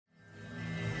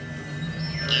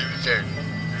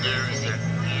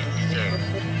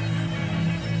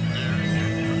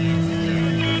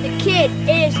The kid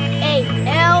is a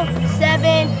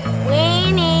L7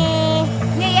 weenie.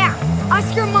 Yeah,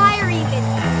 Oscar Mayer even.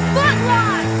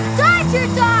 Footlong, Dodger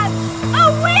Dog, a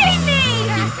weenie!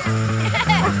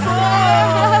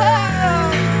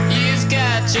 You've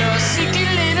got your secret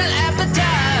little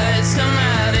appetites. Come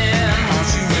out and won't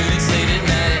you when it's late at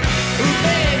night? Ooh,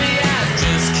 baby, I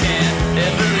just can't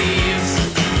ever leave.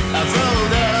 I've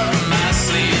rolled up my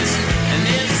sleeves, and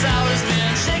it's always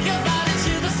been shake your body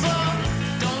to the floor.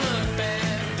 Don't look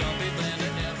back, don't be bland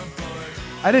or never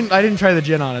bored. I didn't try the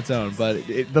gin on its own, but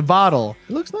the bottle.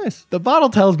 It looks nice. The bottle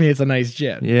tells me it's a nice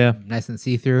gin. Yeah. Nice and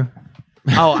see-through.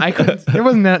 Oh, I couldn't. There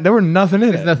were nothing in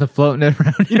There's it. nothing floating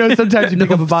around. You know, sometimes you pick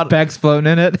up a bottle. Specks floating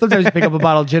in it. Sometimes you pick up a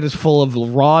bottle of gin is full of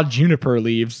raw juniper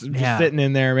leaves just Yeah. sitting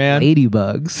in there, man.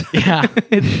 Ladybugs. Yeah.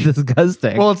 It's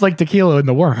disgusting. Well, it's like tequila in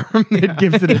the worm. It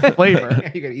gives it its flavor.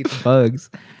 You gotta eat the bugs.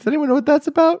 Does anyone know what that's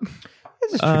about?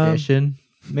 It's just tradition.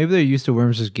 Maybe they're used to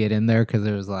worms just get in there because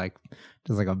there was like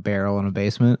just like a barrel in a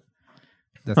basement.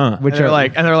 That's, which And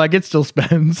they're like, it still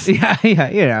spends. yeah,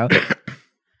 you know.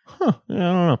 Yeah, I don't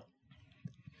know.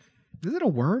 Is it a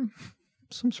worm?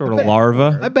 Some sort of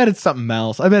larva. I bet it's something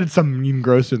else. I bet it's something even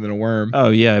grosser than a worm. Oh,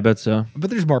 yeah, I bet so.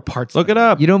 But there's more parts. Look it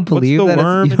up. You don't believe What's the that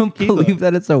worm you don't in tequila? believe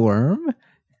that it's a worm?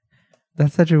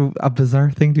 That's such a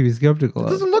bizarre thing to be skeptical It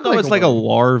of. doesn't look No, like it's like a worm.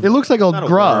 larva. It looks like a Not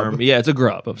grub. worm. Yeah, it's a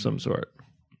grub of some sort.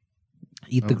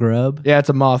 Eat the grub. Yeah, it's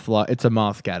a moth. It's a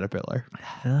moth caterpillar.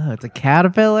 Oh, it's a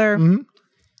caterpillar. Mhm.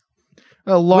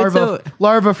 A larva, What's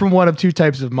larva from one of two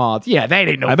types of moths. Yeah, they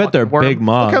didn't know. I bet they're big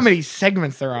moths. Look how many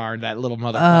segments there are in that little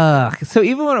motherfucker. So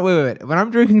even when when I'm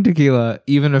drinking tequila,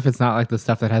 even if it's not like the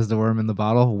stuff that has the worm in the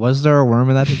bottle, was there a worm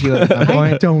in that tequila at some I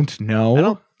point? don't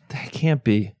know. That can't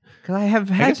be. Because I have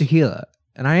had guess- tequila,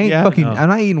 and I ain't Yeah, fucking. no. I'm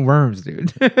not eating worms,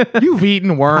 dude. You've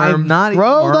eaten worms. I'm not eating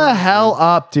Grow the worms, hell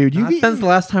up, dude. You've Not since eaten, the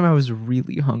last time I was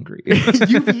really hungry.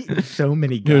 you've eaten so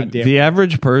many Dude, goddamn. the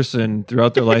average person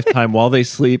throughout their lifetime while they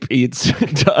sleep eats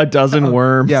a dozen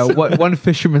worms. Yeah, one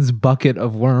fisherman's bucket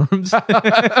of worms.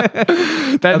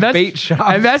 that's, bait shop.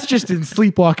 And that's just in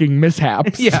sleepwalking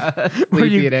mishaps. Yeah, where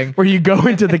sleep you, eating. where you go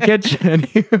into the kitchen.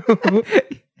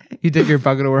 You take your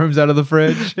bucket of worms out of the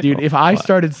fridge, Dude, if I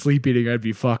started sleep eating, I'd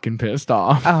be fucking pissed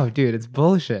off. Oh, dude, it's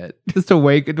bullshit. Just to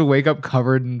wake up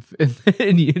covered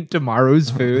in tomorrow's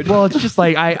food. Well, it's just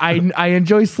like I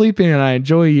enjoy sleeping and I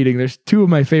enjoy eating. There's two of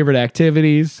my favorite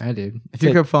activities. I did. If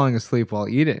you kept falling asleep while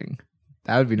eating,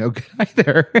 that would be no good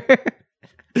either.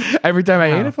 Every time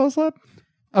I ate, I fall asleep.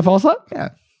 I fall asleep. Yeah.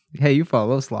 Hey, you fall a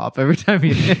little slop every time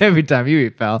you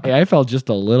eat, pal. Hey, I felt just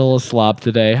a little slop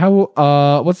today.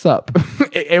 What's up?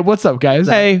 Hey, what's up, guys?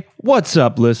 Hey, what's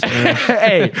up, listener?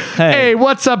 Hey,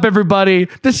 what's up, everybody?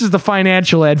 This is the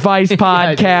Financial Advice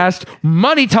Podcast,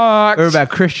 Money Talks. We're about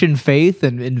Christian faith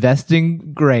and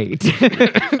investing. Great.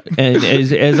 And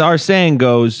as our saying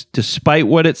goes, despite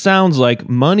what it sounds like,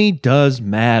 money does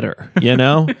matter. You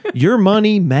know, your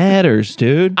money matters,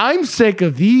 dude. I'm sick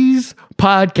of these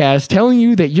podcasts telling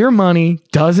you that your money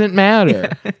doesn't matter.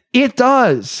 It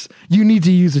does. You need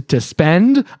to use it to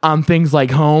spend on things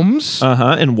like homes,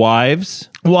 And wives.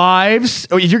 wives.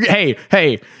 Oh,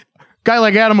 hey, guy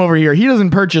like Adam over here, he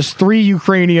doesn't purchase 3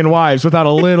 Ukrainian wives without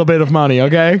a little bit of money,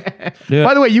 okay? Yeah.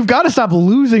 By the way, you've got to stop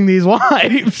losing these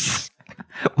wives.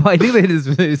 Well, I think they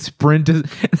just sprint.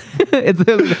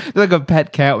 It's like a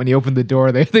pet cat. When you open the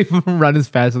door, they run as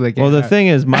fast as they can. Well, the thing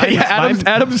is,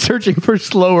 Adam's searching for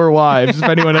slower wives if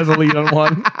anyone has a lead on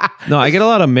one. no, I get a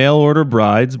lot of mail order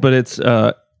brides, but it's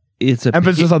a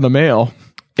Emphasis on the male.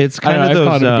 it's I kind of those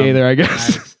called him gay there, I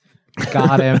guess.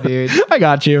 got him, dude. I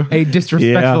got you. A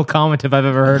disrespectful comment if I've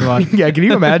ever heard one. Yeah, can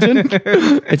you imagine?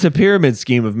 it's a pyramid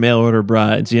scheme of mail order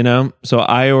brides, you know? So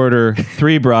I order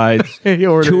 3 brides, He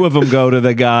ordered- 2 of them go to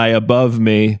the guy above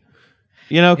me.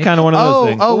 You know, kind of one of those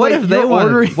things. oh, What wait, if they you're wanted?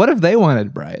 ordering- What if they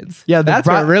wanted brides? Yeah, that's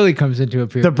where it really comes into a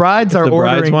period. The brides are the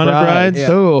brides ordering wanted brides. brides? Yeah.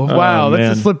 Oh, wow, that's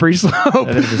man. a slippery slope.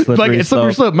 That is a slippery It's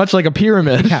slippery slope, much like a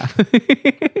pyramid. Yeah.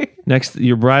 Next,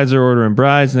 your brides are ordering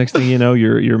brides. Next thing you know,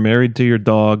 you're married to your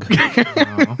dog.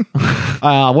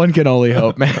 One can only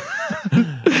hope, man.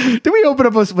 Did we open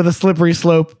up with a slippery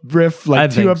slope riff I like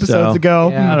 2 think episodes so. ago?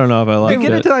 Yeah. I don't know if I We like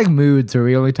get it. into like moods where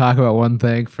we only talk about one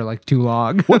thing for like too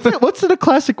long. What's it a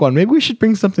classic one? Maybe we should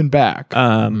bring something back.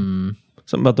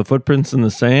 Something about the footprints in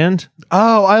the sand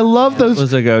Oh, I love those.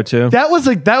 was a go-to. That was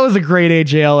a great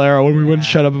AJL era when we wouldn't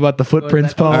shut up about the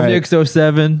footprints poem. All right.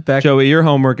 607 back. Joey, your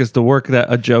homework is to work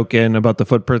a joke in about the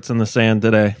footprints in the sand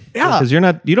today. Yeah. Because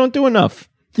you don't do enough.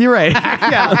 You're right.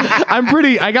 Yeah,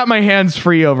 I got my hands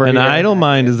free over An here. idle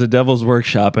mind is the devil's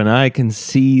workshop, and I can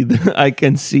see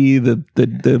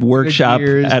the workshop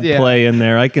gears, at yeah. play in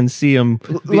there. I can see them.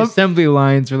 The assembly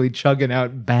lines really chugging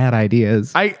out bad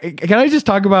ideas. Can I just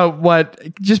talk about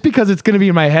just because it's going to be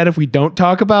in my head if we don't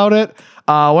talk about it.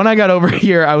 When I got over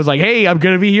here, I was like, hey, I'm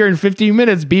going to be here in 15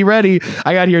 minutes. Be ready.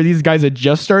 I got here. These guys had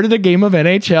just started a game of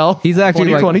NHL. He's actually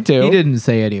 2022. he didn't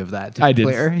say any of that. To I be did.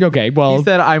 clear. Okay, well. He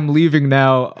said, I'm leaving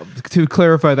now to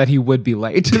clarify that he would be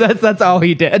late. That's all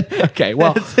he did. Okay,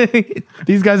 well,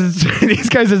 these guys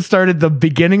had started the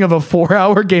beginning of a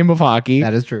 4-hour game of hockey.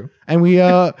 That is true. And we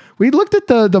looked at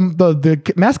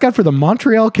the mascot for the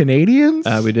Montreal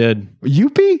Canadiens. We did.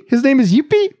 Yuppie? His name is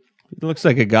Yuppie? He looks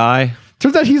like a guy.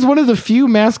 Turns out he's one of the few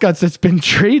mascots that's been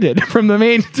traded from the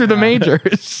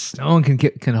majors. No one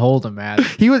can hold him, man.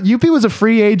 Yuppie was a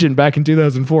free agent back in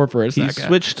 2004 for a He second.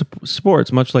 switched to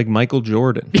sports, much like Michael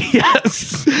Jordan.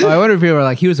 Yes. I wonder if people were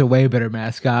like, he was a way better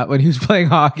mascot when he was playing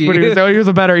hockey. But he was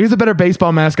a better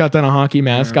baseball mascot than a hockey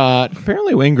mascot.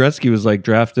 Apparently, Wayne Gretzky was like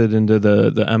drafted into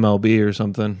the MLB or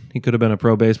something. He could have been a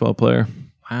pro baseball player.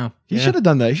 Wow. He should have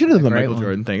done that. He should have done the Great Michael one.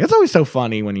 Jordan thing. It's always so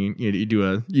funny when you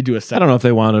do a set. I don't know if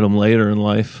they wanted him later in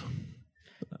life.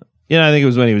 Yeah, I think it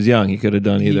was when he was young. He could have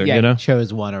done either. Yeah, you know, he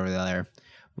chose one over the other.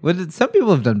 Some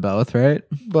people have done both, right?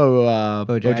 Bo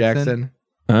Jackson. Jackson.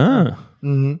 ah,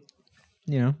 You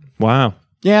know. wow.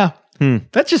 Yeah.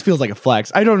 That just feels like a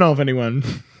flex. I don't know if anyone,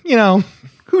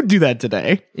 who'd do that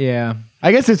today. Yeah.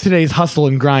 I guess it's today's hustle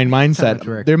and grind much mindset.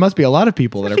 work. There must be a lot of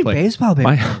people that are Actually, playing. baseball,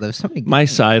 there's so many. My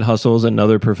side hustle is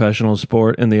another professional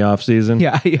sport in the off season.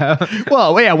 Yeah.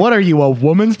 Well, yeah. What are you, a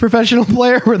woman's professional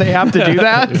player where they have to do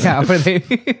that? Yeah,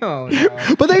 but oh,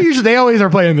 no. But they always are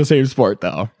playing the same sport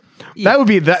though. That would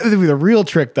be the real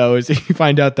trick though, is if you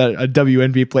find out that a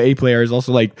WNBA player is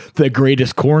also like the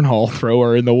greatest cornhole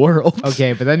thrower in the world.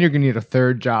 Okay, but then you're gonna need a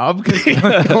third job because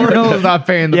cornhole is not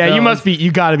paying the bills.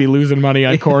 You got to be losing money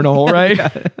on cornhole,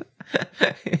 right?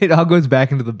 It all goes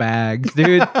back into the bags,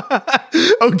 dude.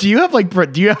 Oh, do you have like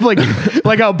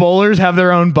how bowlers have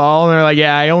their own ball and they're like,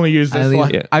 yeah, I only use this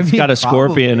one. Yeah, it's got a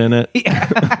scorpion in it.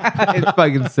 It's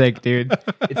fucking sick, dude.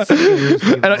 It scares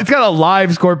me. And it's got a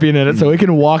live scorpion in it, so it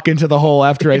can walk into the hole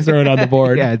after I throw it on the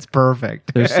board. Yeah, it's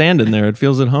perfect. There's sand in there. It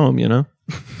feels at home, you know?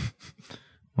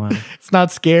 Wow. It's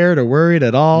not scared or worried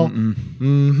at all.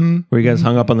 Were you guys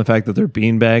hung up on the fact that they're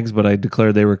bean bags, but I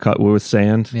declared they were cut with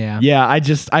sand? Yeah. Yeah,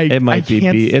 It might be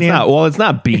beans. It's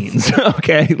not beans.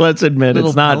 Okay, let's admit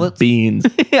Little it's not pellets? beans.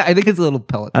 Yeah, I think it's a little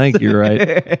pellet. I think you're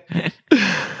right.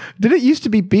 Did it used to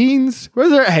be beans?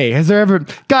 Has there ever...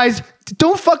 Guys,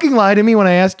 don't fucking lie to me when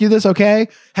I ask you this, okay?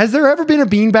 Has there ever been a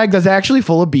beanbag that's actually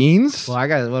full of beans? Well,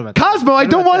 what about Cosmo, I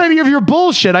don't want any of your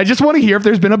bullshit. I just want to hear if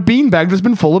there's been a beanbag that's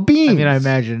been full of beans. I mean, I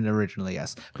imagine originally,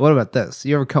 yes. But what about this?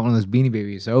 You ever cut one of those Beanie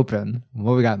Babies open?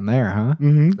 What we got in there, huh?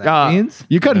 Mm-hmm. Beans?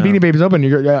 You cutting Beanie Babies open.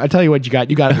 I tell you what you got.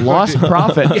 You got lost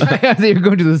profit. You're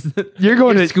going to this. You're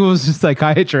going to school as a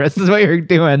psychiatrist. Is what you're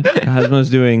doing. Cosmo's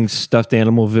doing stuffed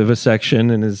animal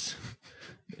vivisection in his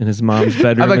mom's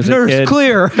bedroom I'm like, as a nurse, kid.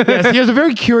 clear. Yes, he has a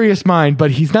very curious mind, but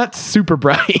he's not super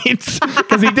bright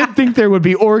because he did think there would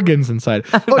be organs inside.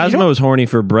 Oh, Cosmo was horny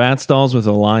for Bratz dolls with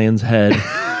a lion's head.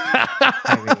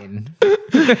 I mean,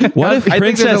 What if I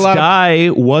think there's Princess a lot of- Guy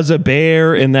was a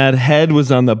bear and that head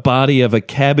was on the body of a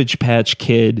Cabbage Patch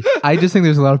Kid? I just think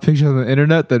there's a lot of pictures on the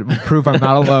internet that prove I'm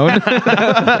not alone.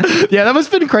 Yeah, that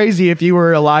must have been crazy if you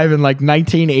were alive in like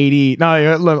 1980.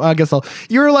 No, I guess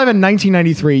you were alive in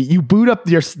 1993. You boot up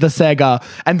the Sega,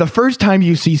 and the first time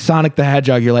you see Sonic the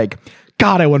Hedgehog, you're like,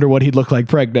 God, I wonder what he'd look like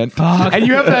pregnant. And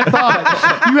you have that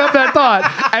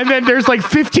thought. And then there's like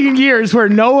 15 years where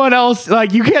no one else,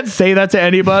 like, you can't say that to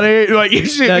anybody. Like, you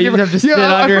No, you have to sit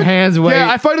on your hands, wait.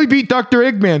 Yeah, I finally beat Dr.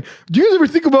 Eggman. Do you guys ever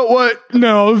think about what?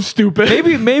 No, stupid.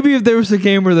 Maybe if there was a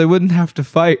game where they wouldn't have to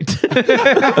fight. I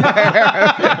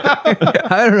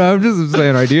don't know. I'm just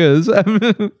saying ideas.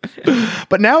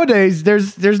 But nowadays,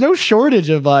 there's no shortage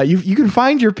of, you can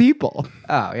find your people.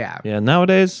 Oh, yeah. Yeah,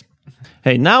 nowadays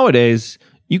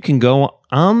you can go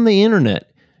on the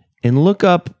internet and look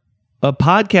up a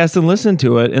podcast and listen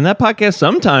to it, and that podcast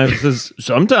sometimes is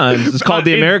called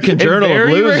the American Journal of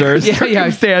Losers.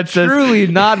 Circumstances. Truly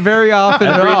not very often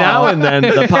at Every all. now and then,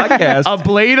 the podcast. A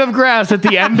blade of grass at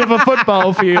the end of a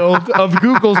football field of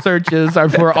Google searches are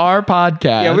for our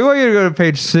podcast. Yeah, we want you to go to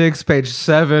page 6, page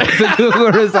 7, the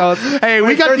Google results. Hey,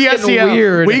 we got the Starts getting SEO.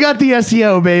 weird. We got the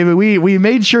SEO, baby. We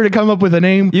made sure to come up with a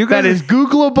name You that guys- is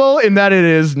Googleable and that it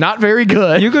is not very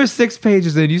good. You go 6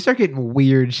 pages in, you start getting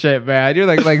weird shit, man. You're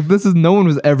like this is no one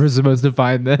was ever supposed to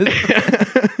find this.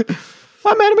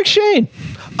 I'm Adam McShane.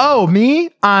 Oh, me?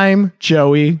 I'm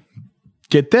Joey.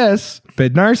 get this,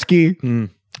 Bednarski. And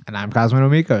I'm Cosmo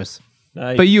Nomikos.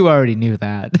 Nice. But you already knew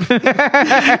that.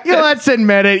 Let's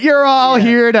admit it. You're all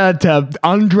here to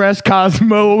undress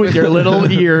Cosmo with your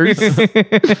little ears.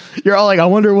 You're all like, I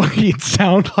wonder what he'd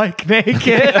sound like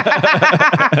naked.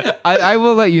 I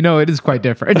will let you know it is quite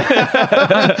different.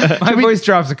 My voice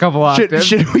drops a couple octaves.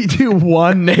 Should we do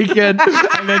one naked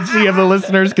and then see if the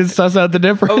listeners can suss out the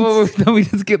difference? Oh, then we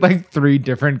just get like 3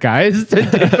 different guys to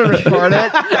record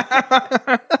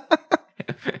it.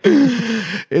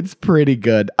 It's pretty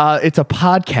good. It's a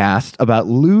podcast about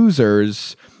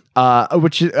losers,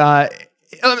 which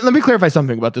let me clarify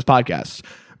something about this podcast.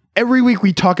 Every week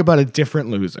we talk about a different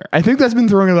loser. I think that's been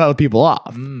throwing a lot of people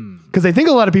off because I think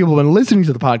a lot of people have been listening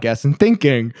to the podcast and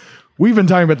thinking we've been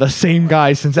talking about the same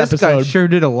guy since This episode. guy sure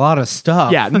did a lot of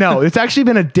stuff. Yeah, no, it's actually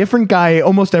been a different guy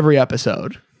almost every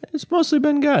episode. It's mostly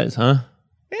been guys, huh?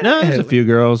 No, there's a few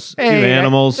girls, a few Hey,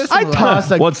 animals. I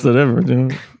tossed a- What's the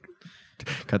difference?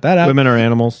 Cut that out. Women are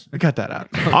animals. Cut that out.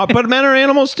 But men are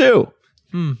animals too.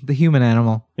 The human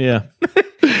animal. Yeah.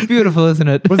 Beautiful, isn't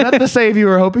it? Was that the save you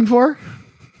were hoping for?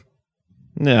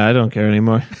 Yeah, I don't care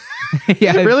anymore.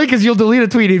 Yeah. Really? Because you'll delete a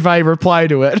tweet if I reply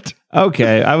to it.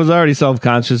 Okay, I was already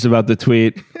self-conscious about the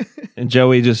tweet. And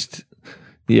Joey just,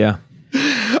 yeah.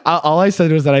 All I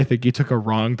said was that I think you took a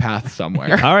wrong path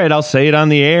somewhere. All right, I'll say it on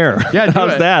the air. Yeah, do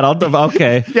how's it. that?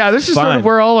 Okay. Yeah, this is sort Fine. of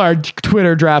where all our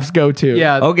Twitter drafts go to.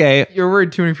 Yeah. Okay, You're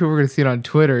worried too many people are going to see it on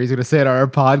Twitter. He's going to say it on our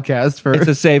podcast first. it's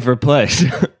a safer place.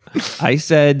 I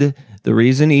said the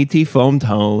reason E.T. foamed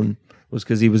home was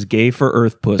because he was gay for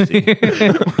Earth pussy.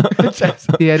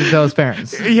 He had to tell his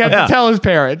parents. He had Yeah. to tell his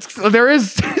parents. So there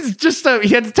is it's just he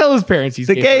had to tell his parents he's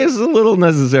The gay is a little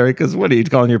necessary because what are you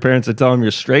calling your parents to tell them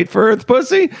you're straight for Earth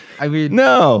pussy? I mean,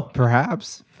 No,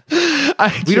 perhaps.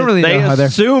 I We don't really they know how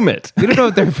assume it. we don't know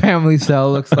what their family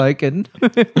cell looks like and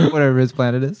whatever his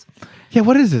planet is. Yeah,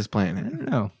 what is this planet? I don't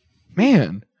know.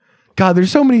 Man. God,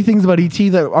 there's so many things about E.T.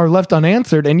 that are left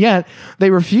unanswered, and yet they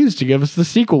refuse to give us the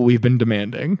sequel we've been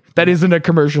demanding. That isn't a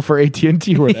commercial for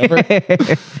AT&T or whatever.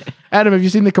 Adam, have you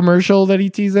seen the commercial that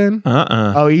E.T.'s in?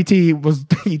 Oh, E.T. was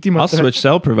E.T. I'll must have, switch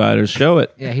cell providers. Show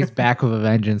it. Yeah, he's back with a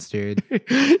vengeance, dude.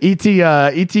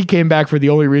 E.T. came back for the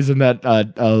only reason that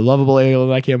a lovable alien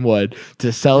like him would,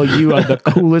 to sell you on the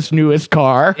coolest, newest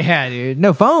car. Yeah, dude.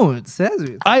 No phones.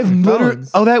 I've literally.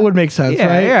 Phones. Oh, that would make sense, Yeah,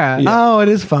 right? yeah. Oh, it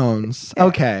is phones.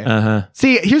 Okay. Uh-huh.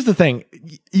 See, here's the thing.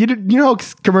 You know how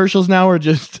commercials now are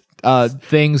just.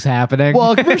 Things happening.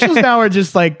 Well, commercials now are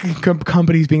just like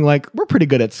companies being like, we're pretty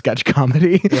good at sketch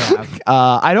comedy. Yeah.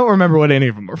 I don't remember what any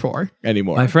of them were for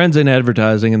anymore. My friend's in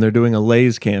advertising and they're doing a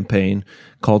Lay's campaign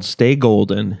called Stay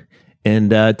Golden.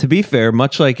 And to be fair,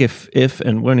 much like if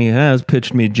and when he has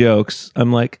pitched me jokes,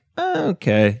 I'm like,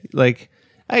 okay, like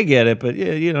I get it, but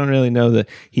yeah, you don't really know that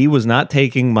he was not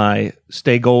taking my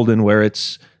Stay Golden where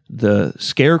it's the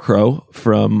scarecrow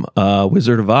from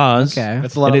Wizard of Oz. Okay.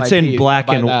 That's a lot and of it's IP. in black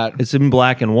Buy and that. it's in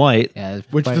black and white. yeah,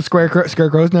 Which but- the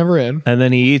scarecrow's never in. And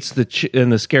then he eats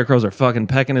and the scarecrows are fucking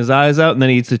pecking his eyes out. And then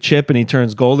he eats the chip and he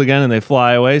turns gold again and they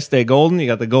fly away. Stay golden. You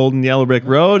got the golden yellow brick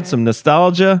road, some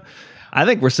nostalgia. I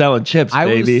think we're selling chips, I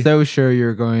baby. was so sure you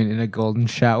were going in a golden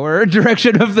shower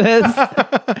direction of this.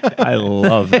 I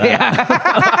love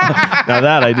that. Now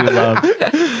that I do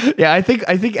love. Yeah, I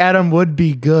think Adam would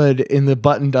be good in the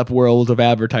buttoned up world of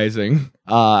advertising.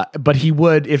 But he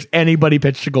would, if anybody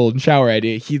pitched a golden shower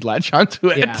idea, he'd latch onto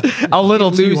it Yeah. a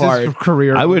little too Lose hard. his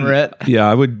career I would. over it. Yeah,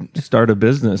 I would start a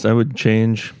business. I would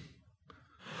change.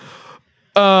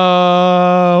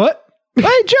 What?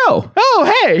 Hey, Joe.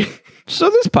 Oh, hey. So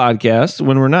this podcast,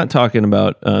 when we're not talking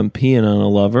about peeing on a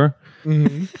lover,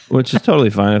 which is totally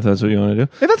fine if that's what you want to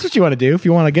do. If that's what you want to do, if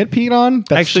you want to get peed on,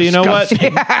 that's Actually, you know what?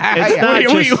 disgusting. It's not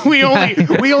just.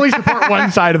 we only support one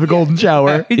side of the golden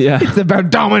shower. Yeah, It's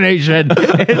about domination.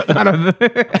 It's not a-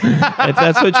 if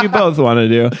that's what you both want to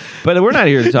do, but we're not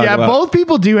here to talk Yeah, about. both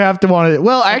people do have to want to.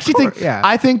 Well, I actually think yeah.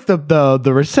 I think the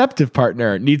receptive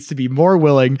partner needs to be more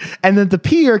willing, and then the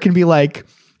peer can be like,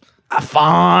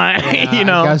 fine, you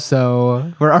know. I guess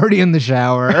so. We're already in the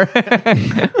shower.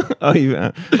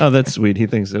 Oh, that's sweet. He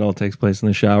thinks it all takes place in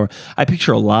the shower. I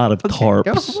picture a lot of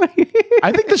tarps.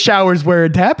 I think the shower's where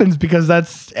it happens because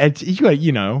it's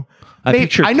you know. I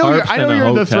picture I know tarps I know in a you're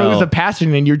in the hotel. throes of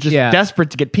passion and you're just Yeah. desperate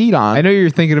to get peed on. I know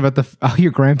you're thinking about all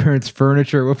your grandparents'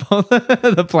 furniture with all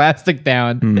the plastic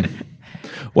down.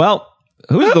 Well,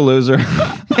 who's the loser?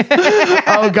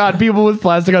 Oh God, people with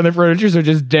plastic on their furniture are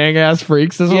just dang ass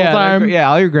freaks this whole time.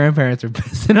 All your grandparents are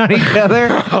pissing on each other.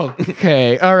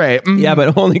 Okay, all right. Yeah,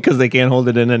 but only because they can't hold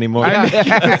it in anymore. They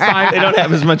don't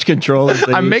have as much control as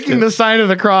they I'm used making to. the sign of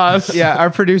the cross. Yeah, our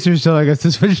producer's telling us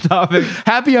to switch topic.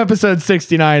 Happy episode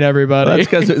 69, everybody.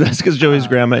 That's because Joey's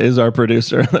grandma is our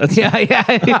producer. That's Yeah.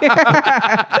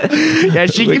 Yeah,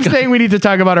 she keeps saying we need to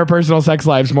talk about our personal sex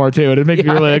lives more too. It'd make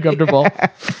me really uncomfortable.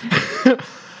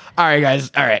 All right, guys.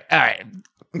 All right.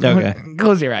 Okay.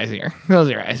 Close your eyes here.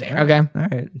 Okay. All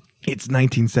right. It's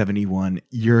 1971.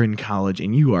 You're in college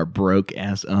and you are broke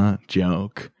as a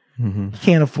joke. You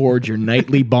can't afford your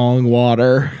nightly bong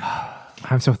water.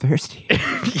 I'm so thirsty.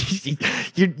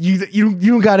 You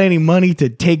don't got any money to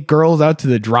take girls out to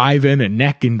the drive-in and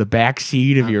neck in the back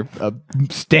seat of your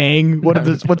Stang.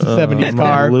 What's the 70s I'm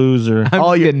car? a loser. I'm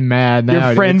All getting mad now.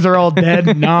 Your friends are all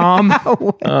dead. Nom.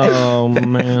 Oh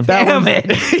man. Damn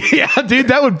it. Yeah, dude,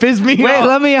 that would piss me Wait, off.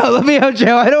 let me out,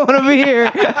 Joe. I don't want to be here.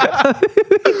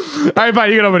 All right, fine.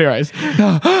 You can open your eyes.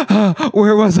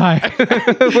 Where was I?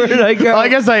 Where did I go? Well, I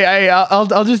guess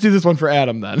I'll just do this one for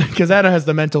Adam then, because Adam has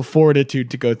the mental fortitude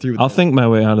to go through. I'll think my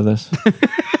way out of this.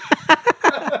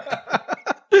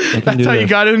 That's how you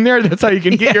got in there. That's how you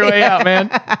can get your way out, man.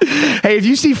 Hey, if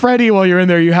you see Freddy while you're in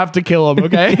there, you have to kill him,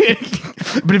 okay?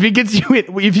 But if he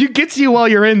gets you while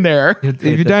you're in there, if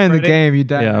you die in the game, you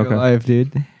die in okay. real life,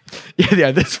 dude.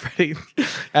 yeah, this Freddy.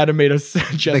 Adam made a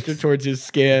gesture towards his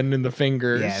skin and the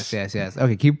fingers. Yes.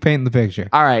 Okay, keep painting the picture.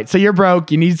 All right, so you're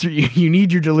broke. You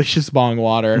need your delicious bong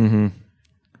water, and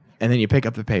then you pick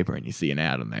up the paper and you see an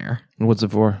ad in there. What's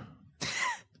it for?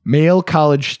 Male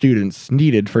college students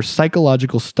needed for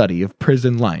psychological study of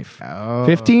prison life. Oh.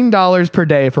 $15 per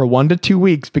day for 1 to 2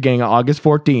 weeks beginning August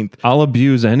 14th. I'll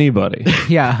abuse anybody.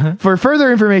 Yeah. For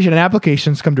further information and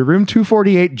applications, come to room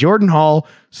 248, Jordan Hall,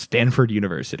 Stanford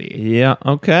University. Yeah.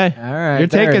 Okay. All right. You're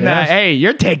taking that. Hey,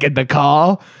 you're taking the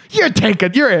call.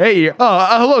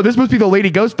 Hello, this must be the Lady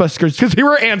Ghostbusters because they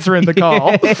were answering the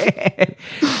call.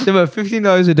 So about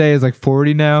 $15 a day is like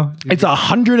 40 now. It's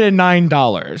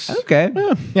 $109. Okay.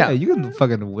 Yeah. You can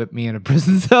fucking whip me in a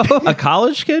prison cell. A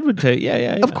college kid would take.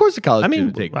 Yeah. Of course, a college I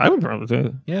mean, student would take I would probably take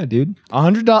it. Yeah, dude.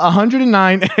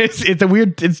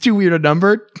 $109. It's too weird a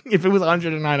number. If it was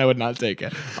 109, I would not take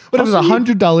it. But it was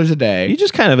 $100 a day. You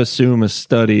just kind of assume a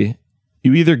study.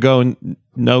 You either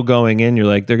know going in, you're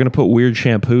like, they're going to put weird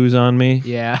shampoos on me.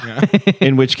 Yeah.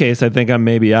 In which case, I think I'm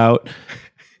maybe out.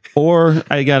 Or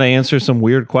I got to answer some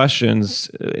weird questions,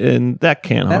 and that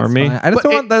can't harm me. I just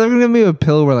don't want that. They're going to give me a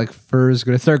pill where like fur is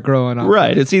going to start growing on.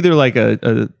 Right. It's either like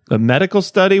a medical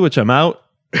study, which I'm out,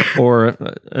 or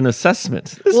an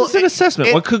assessment. This is an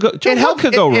assessment. What could go? What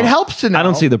could go wrong? It helps to know. I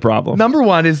don't see the problem. Number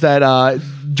one is that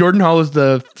Jordan Hall is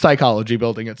the psychology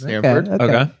building at Stanford.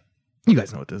 Okay. You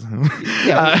guys know what this is.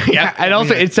 Yeah. And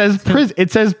also it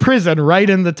says prison right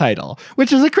in the title,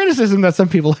 which is a criticism that some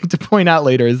people like to point out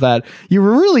later, is that you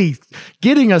were really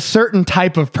getting a certain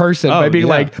type of person by being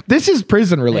like, this is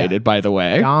prison related, by the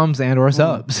way. Doms and or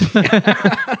subs.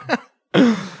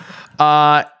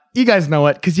 You guys know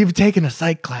it because you've taken a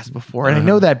psych class before, and I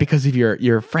know that because of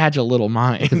your fragile little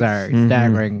mind. Because our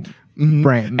staggering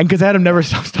brain. And because Adam never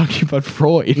stops talking about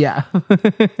Freud. Yeah.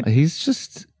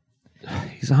 He's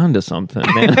onto something,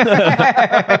 man.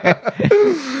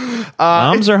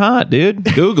 Moms are hot, dude.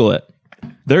 Google it.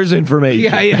 There's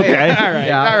information. Yeah.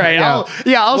 Okay? All right.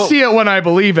 I'll see it when I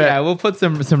believe it. Yeah, we'll put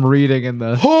some reading in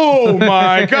the. Oh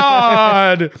my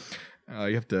God.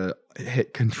 You have to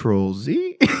hit Control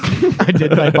Z. I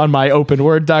did type on my open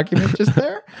Word document just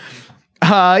there.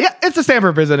 It's a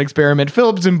Stanford prison experiment.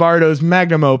 Philip Zimbardo's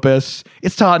magnum opus.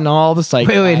 It's taught in all the psych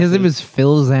Wait, his classes. name is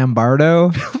Phil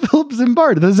Zambardo. Philip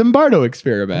Zimbardo, the Zimbardo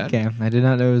experiment. Okay, I did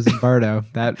not know it was Zambardo.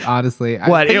 That honestly,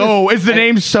 Is the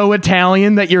name so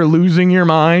Italian that you're losing your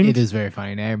mind? It is a very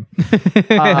funny name.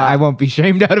 I won't be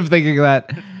shamed out of thinking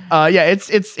that.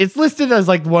 It's listed as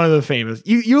like one of the famous.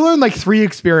 You learn like 3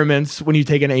 experiments when you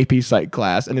take an AP psych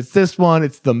class, and it's this one.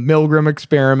 It's the Milgram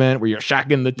experiment where you're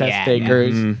shocking the test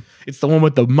takers. It's the one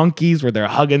with the monkeys where they're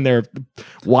hugging their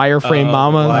wireframe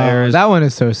mama. That one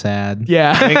is so sad.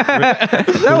 Yeah,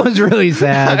 That one's really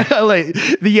sad. like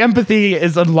the empathy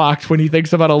is unlocked when he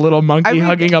thinks about a little monkey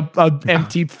hugging a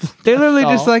empty. They're literally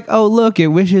just like, oh look, it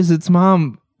wishes its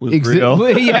mom Was real.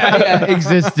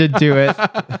 existed to it.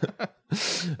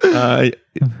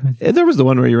 There was the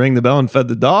one where you rang the bell and fed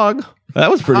the dog. That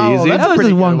was pretty easy. That was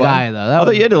just one guy though.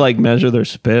 Although you had to like measure their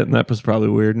spit, and that was probably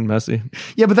weird and messy.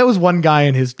 Yeah, but that was one guy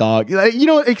and his dog. You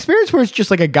know, experience where it's just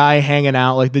like a guy hanging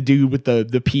out, like the dude with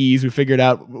the peas who figured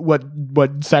out what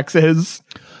sex is.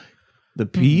 The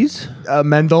peas?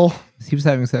 Mendel. He was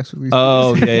having sex with these.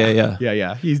 Oh yeah.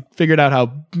 Yeah. He figured out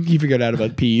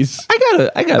about peas. I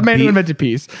got The man who beef. invented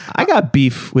peas. I got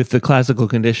beef with the classical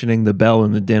conditioning, the bell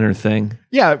and the dinner thing.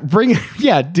 Yeah,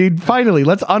 dude. Finally,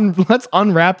 let's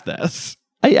unwrap this.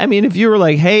 I mean, if you were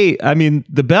like, hey, I mean,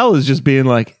 the bell is just being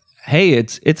like, hey,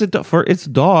 it's a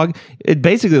dog. It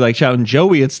basically like shouting,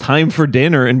 Joey, it's time for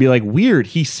dinner, and be like, weird.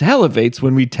 He salivates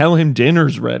when we tell him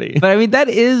dinner's ready. But I mean, I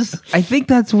think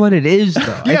that's what it is,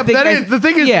 though. Yeah, the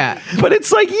thing is, yeah. But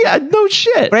it's like, yeah, no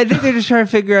shit. But I think they're just trying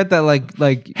to figure out that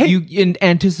like Hey. you in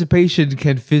anticipation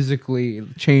can physically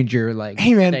change your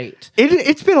hey man, state.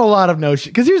 it's been a lot of notion.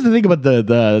 Because here's the thing about the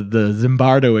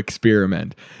Zimbardo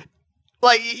experiment.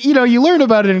 Like, you know, you learn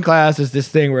about it in class as this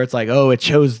thing where it's like, oh, it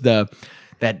shows the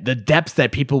depths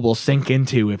that people will sink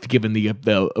into if given the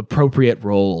appropriate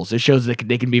roles. It shows that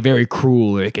they can be very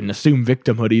cruel, or they can assume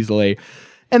victimhood easily.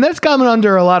 And that's come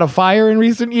under a lot of fire in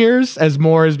recent years as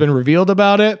more has been revealed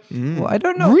about it. Well, I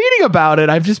don't know. Reading about it,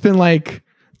 I've just been like,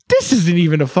 this isn't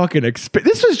even a fucking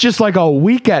this was just like a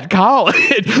week at college.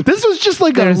 This was just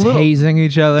like They're just hazing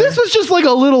each other. this was just like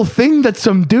a little thing that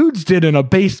some dudes did in a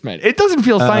basement. It doesn't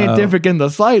feel scientific in the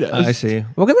slightest. I see.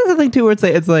 Well, because that's the thing too, where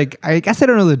it's like I guess I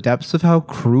don't know the depths of how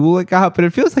cruel it got, but it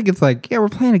feels like it's like, yeah, we're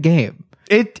playing a game.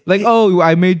 Oh,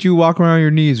 I made you walk around on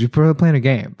your knees. We're playing a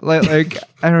game. Like I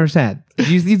don't understand. Do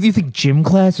you think gym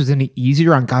class was any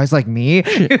easier on guys like me?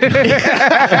 Oh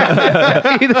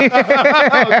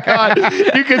God,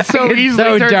 you could so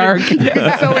easily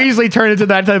so easily turn into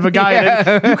that type of guy.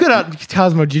 Yeah. And you could,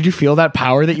 Cosmo. Did you feel that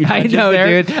power that you? I just know,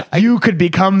 there? dude. You could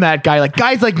become that guy. Like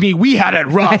guys like me, we had it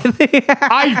rough.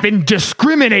 I've been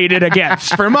discriminated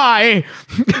against for my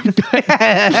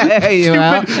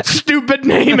stupid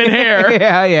name and hair.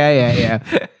 Yeah.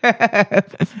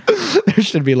 There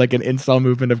should be like an incel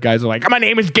movement of guys who are like, my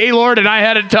name is Gaylord and I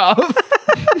had it tough.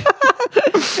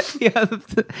 Yeah.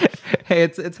 Hey,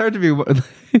 it's hard to be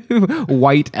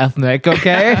white ethnic,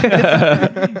 okay?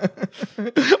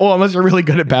 Well, unless you're really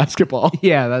good at basketball.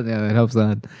 Yeah, that helps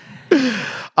that.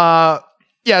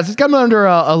 Yeah, it's come under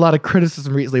a lot of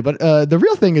criticism recently, but the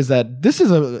real thing is that this is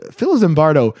Phil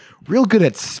Zimbardo real good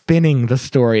at spinning the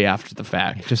story after the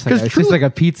fact. Just like a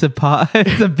pizza pot.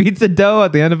 It's a pizza dough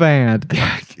at the end of a hand.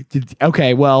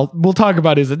 Okay, well, we'll talk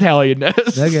about his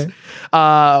Italianness.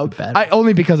 Okay.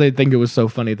 Only because I think it was so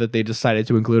funny that they decided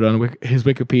to include on his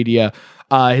Wikipedia.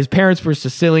 His parents were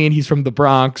Sicilian. He's from the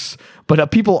Bronx,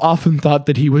 but people often thought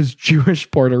that he was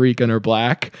Jewish, Puerto Rican, or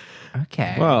black.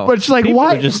 Okay. Well, But it's like, people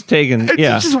why? are just taking,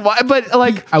 yeah. It's just why, but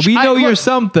like, We know you're look,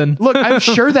 something. Look, I'm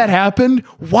sure that happened.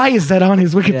 Why is that on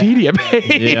his Wikipedia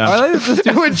page? Yeah.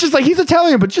 It's just like, he's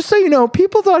Italian, but just so you know,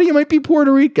 people thought he might be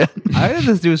Puerto Rican. I think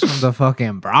this dude's from the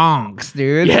fucking Bronx,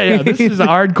 dude. Yeah, this is a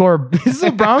hardcore. This is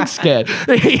a Bronx kid.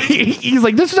 He's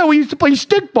like, this is how we used to play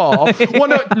stickball.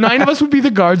 9 of us would be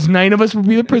the guards, 9 of us would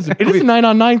be the prison. It is a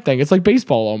 9-on-9 thing. It's like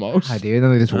baseball almost. I do. And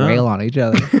then they just wail on each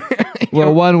other.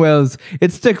 Well, one wails,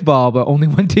 it's stickball, but only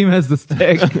one team has the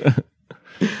stick.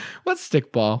 What's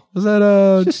stickball? Was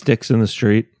that Just sticks in the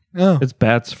street. Oh. It's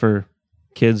bats for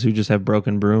kids who just have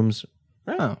broken brooms.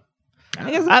 Oh.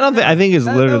 I think it's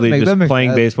literally just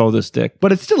playing baseball with a stick.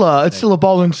 But it's still a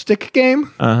ball and stick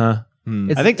game. I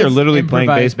think they're literally playing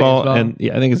baseball, and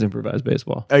I think it's improvised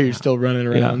baseball. Oh, you're still running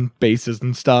around bases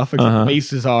and stuff. Except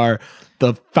bases are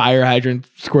the fire hydrant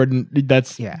squirting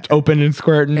that's open and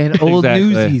squirting. An old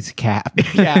Newsies cap.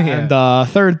 And the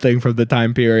third thing from the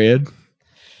time period,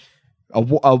 a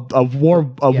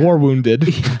war wounded.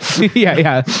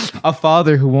 Yeah. A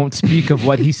father who won't speak of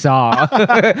what he saw.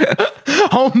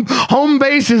 Home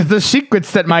base is the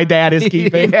secrets that my dad is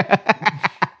keeping.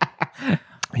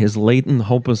 His latent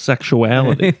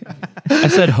homosexuality. I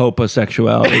said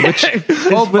homosexuality, which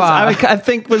I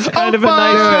think was kind of a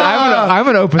nice. I'm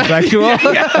an open sexual.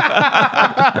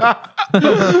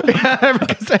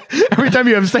 Every time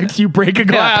you have sex, you break a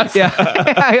glass. Yeah.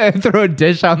 I throw a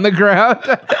dish on the ground.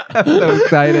 I'm so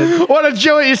excited. What a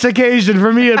joyous occasion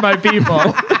for me and my people.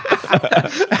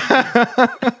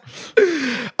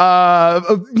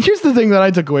 Here's the thing that I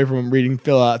took away from reading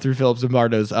through Philip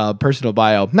Zimbardo's personal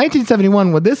bio.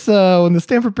 1971, when the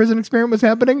Stanford prison experiment was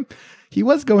happening, he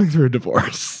was going through a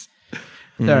divorce.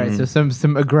 All right, so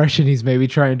some aggression he's maybe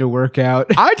trying to work out.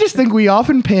 I just think we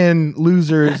often pin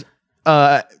losers'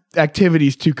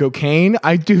 activities to cocaine.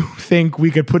 I do think we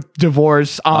could put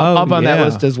divorce up on that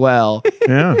list as well.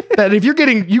 Yeah. That if you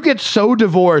get so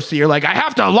divorced that you're like, I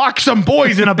have to lock some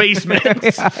boys in a basement.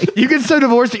 You get so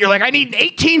divorced that you're like, I need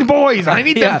 18 boys. I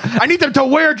need them to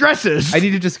wear dresses. I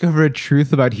need to discover a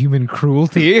truth about human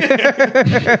cruelty. Can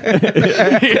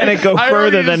it go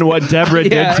further than what Deborah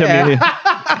did to me?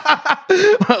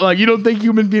 Like, you don't think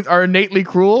human beings are innately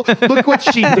cruel? Look what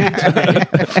she did to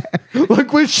me.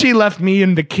 Look what she left me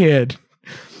and the kid.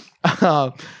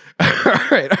 All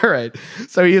right.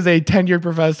 So he is a tenured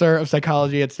professor of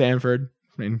psychology at Stanford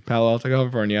in Palo Alto,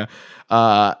 California.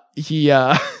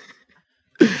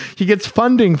 He gets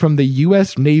funding from the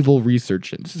U.S. Naval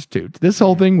Research Institute. This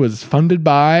whole thing was funded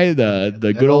by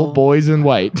the good old boys in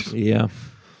white. Yeah.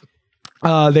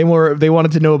 They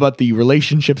wanted to know about the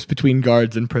relationships between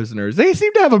guards and prisoners. They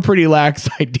seem to have a pretty lax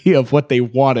idea of what they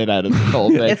wanted out of this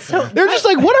whole thing. They're just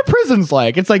like, what are prisons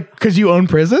like? It's like, because you own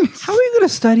prisons? How are you going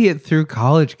to study it through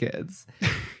college kids?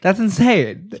 That's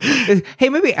insane. Hey,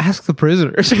 maybe ask the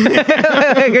prisoners. Like,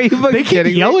 are you fucking They keep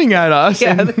kidding me? yelling at us.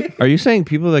 Yeah, and- Are you saying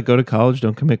people that go to college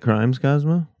don't commit crimes,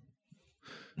 Cosmo?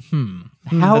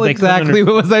 How They exactly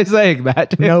was I saying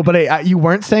that? no, but you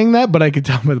weren't saying that, but I could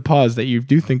tell by the pause that you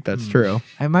do think that's true.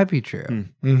 It might be true.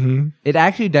 Mm-hmm. It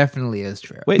actually definitely is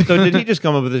true. Wait, so did he just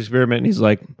come up with this experiment and he's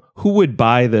like, who would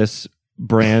buy this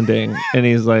branding? And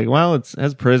he's like, well, it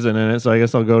has prison in it, so I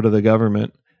guess I'll go to the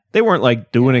government. They weren't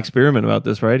like doing an experiment about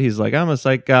this, right? He's like, I'm a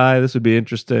psych guy. This would be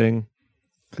interesting.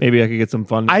 Maybe I could get some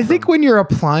funding. I think when you're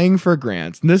applying for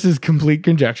grants, and this is complete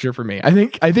conjecture for me.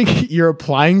 I think you're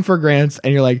applying for grants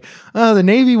and you're like, oh, the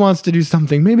Navy wants to do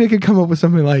something. Maybe I could come up with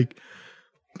something like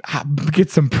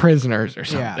get some prisoners or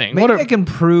something. Maybe I can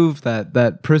prove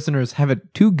that prisoners have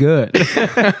it too good.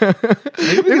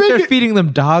 Maybe they're feeding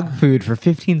them dog food for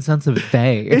 15 cents a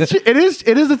day. It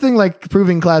is a thing like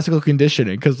proving classical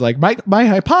conditioning, because like my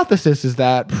hypothesis is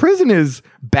that prison is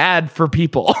bad for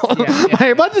people. My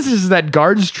hypothesis is that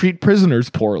guards treat prisoners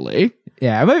poorly.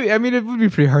 Yeah, maybe. I mean, it would be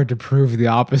pretty hard to prove the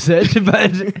opposite,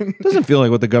 but it doesn't feel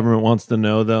like what the government wants to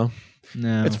know, though.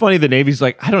 no. It's funny. The Navy's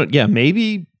like,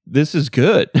 maybe this is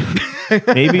good.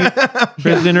 Maybe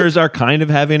prisoners are kind of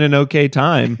having an okay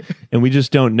time, and we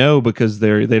just don't know because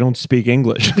they don't speak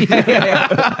English. So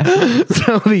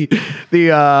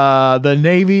the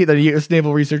Navy, the U.S.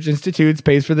 Naval Research Institute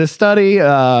pays for this study,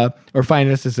 or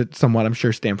finances it somewhat. I'm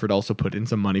sure Stanford also put in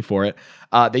some money for it.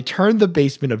 They turned the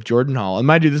basement of Jordan Hall, and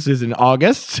mind you, this is in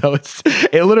August, so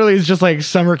it literally is just like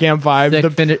summer camp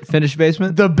vibe. Finished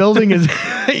basement. The building is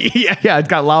yeah, it's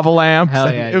got lava lamps.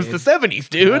 Hell yeah, it was dude. the 70s,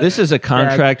 dude. This is a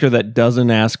contractor that doesn't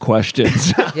ask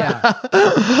questions. Yeah.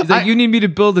 He's like, you need me to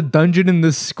build a dungeon in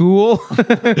this school?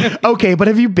 Okay, but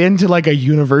have you been to like a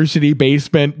university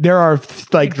basement? There are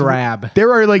like Drab.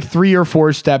 There are like 3 or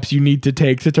 4 steps you need to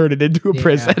take to turn it into a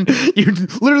prison. You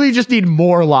literally just need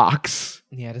more locks.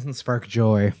 Yeah, it doesn't spark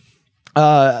joy.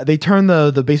 They turned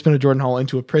the basement of Jordan Hall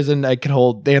into a prison that could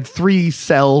hold. They have 3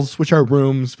 cells, which are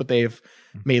rooms, but they've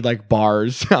made like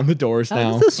bars on the doors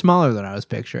now. This is smaller than I was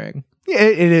picturing.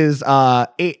 It is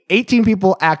 18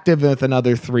 people active with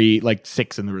another 3, like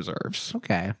 6 in the reserves.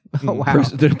 Okay. Oh, wow.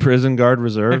 The prison guard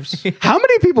reserves. How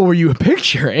many people were you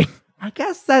picturing? I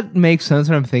guess that makes sense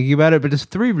when I'm thinking about it, but just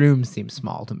 3 rooms seems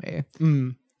small to me.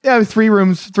 Yeah, 3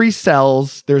 rooms, 3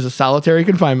 cells. There's a solitary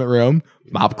confinement room,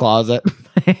 mop closet,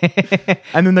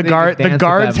 and then the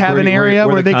guards have an area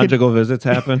where they conjugal visits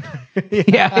happen.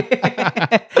 Yeah.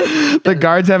 the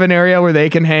guards have an area where they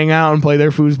can hang out and play their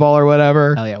foosball or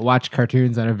whatever. Hell yeah, watch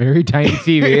cartoons on a very tiny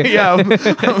TV. Yeah,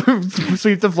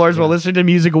 sweep the floors while listening to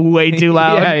music way too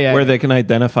loud. Yeah. Where they can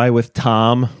identify with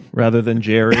Tom rather than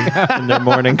Jerry in their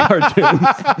morning cartoons.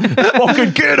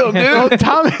 Fucking get him, dude. Well,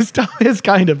 Tom is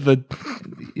kind of the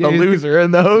loser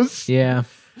in those. Yeah.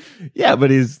 Yeah,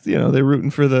 but he's, they're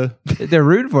rooting for the... They're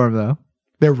rooting for him, though.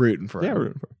 They're rooting for him. They're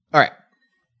rooting for him. All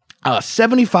right.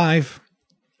 75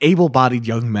 able-bodied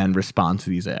young men respond to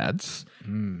these ads.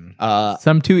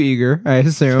 Some too eager, I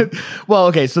assume. Well,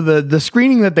 okay, so the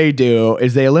screening that they do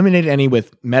is they eliminate any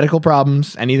with medical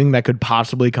problems, anything that could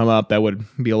possibly come up that would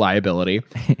be a liability.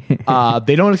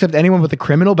 They don't accept anyone with a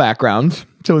criminal background.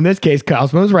 So in this case,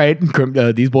 Cosmo's right.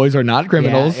 These boys are not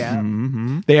criminals. Yeah.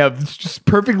 Mm-hmm. They have just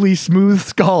perfectly smooth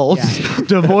skulls,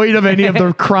 devoid of any of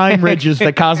the crime ridges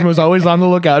that Cosmo's always on the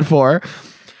lookout for.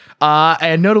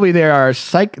 And notably, there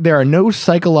are no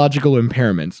psychological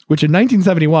impairments, which in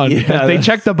 1971, they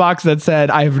checked the box that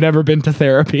said, I have never been to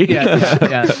therapy.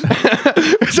 Yeah.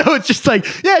 So it's just like,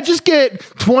 just get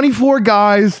 24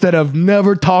 guys that have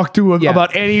never talked to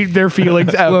about any of their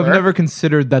feelings ever. Who have never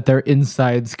considered that their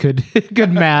insides could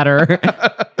matter.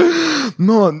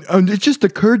 No, it just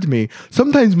occurred to me,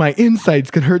 sometimes my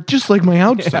insides can hurt just like my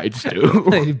outsides do.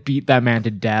 They beat that man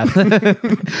to death.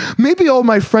 Maybe all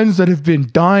my friends that have been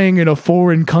dying in a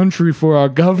foreign country for our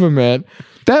government,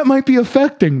 that might be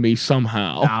affecting me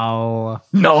somehow.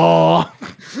 No. I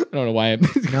don't know why.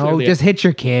 Just hit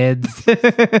your kids.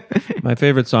 My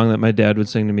favorite song that my dad would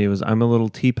sing to me was, I'm a little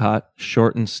teapot,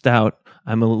 short and stout.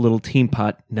 I'm a little team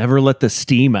pot. Never let the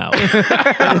steam out.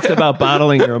 It's about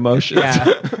bottling your emotions. Yeah.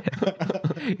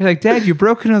 You're like, Dad, you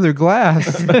broke another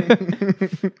glass.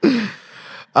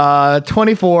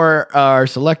 24 are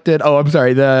selected. Oh, I'm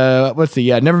sorry.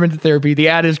 Never been to therapy. The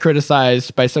ad is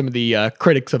criticized by some of the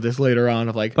critics of this later on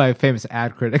of like, By famous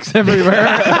ad critics everywhere.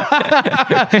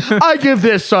 I give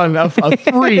this son a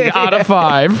 3 out of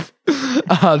 5.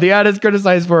 The ad is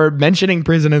criticized for mentioning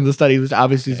prison in the study, which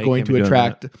obviously is you going can't to be doing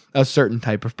attract a certain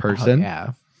type of person.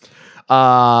 Yeah.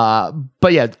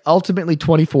 But yeah, ultimately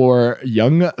 24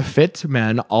 young, fit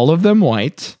men, all of them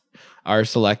white, are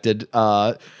selected.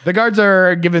 The guards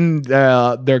are given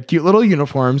their cute little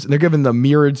uniforms, and they're given the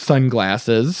mirrored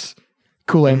sunglasses.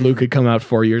 Kool-Aid and Luke had come out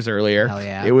 4 years earlier. Hell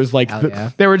yeah. It was like, Hell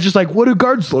yeah. they were just like, what do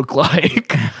guards look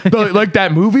like? Like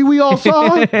that movie we all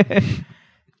saw?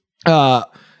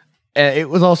 It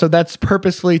was also, that's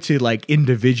purposely to like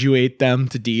individuate them,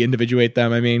 to de-individuate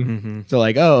them. I mean, so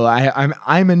like, oh,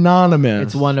 I'm anonymous.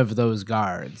 It's one of those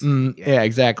guards. Yeah,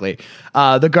 exactly.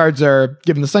 The guards are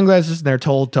given the sunglasses, and they're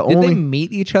told to Did only they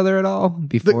meet each other at all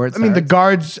before it I mean, the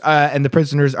starts? guards and the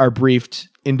prisoners are briefed.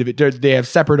 They have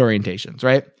separate orientations,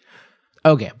 right?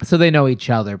 Okay, so they know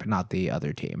each other, but not the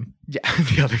other team. Yeah,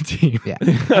 the other team.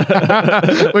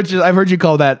 Yeah. Which is, I've heard you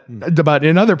call that about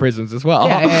in other prisons as well.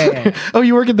 Yeah. Oh,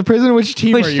 you work at the prison? Which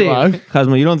team Which are you team? on?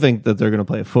 Cosmo, you don't think that they're going to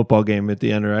play a football game at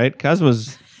the end, right?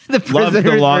 Cosmo's The loves the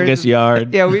prisoners longest versus-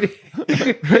 yard. Yeah, we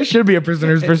There should be a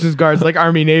prisoners versus guards, like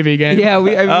Army Navy game. yeah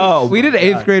we I mean, Oh, we did my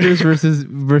eighth graders versus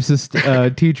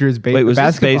teachers. Wait, was this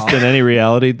basketball. based in any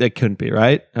reality? That couldn't be,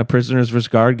 right? A prisoners versus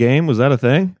guard game? Was that a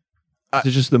thing?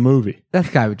 It's just the movie.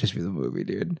 That guy would just be the movie,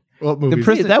 dude. What movie? The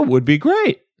prison- Yeah, that would be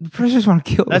great. The prisoners want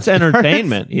to kill. That's those guards.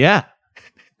 entertainment. Yeah.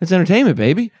 That's entertainment,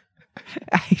 baby.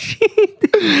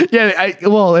 Yeah,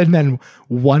 and then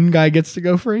one guy gets to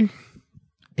go free.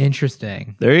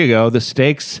 Interesting. There you go. The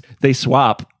stakes, they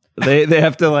swap. They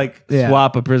have to like Yeah.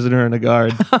 swap a prisoner and a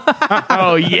guard.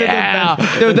 Oh yeah,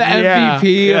 So the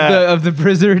MVP Yeah. of the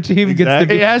prisoner team gets to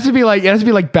Exactly. be. It has to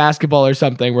be like basketball or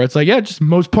something, where it's like, yeah, just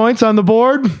most points on the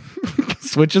board.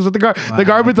 Switches with the guard. The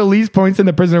guard with the least points and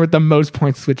the prisoner with the most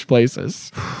points switch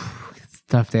places. It's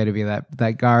tough day to be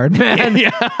that guard, man.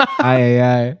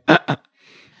 Yeah.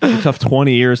 Tough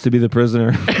 20 years to be the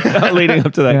prisoner leading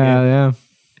up to that game. Yeah.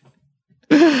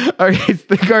 Okay, so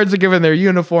the guards are given their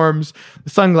uniforms,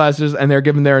 sunglasses, and they're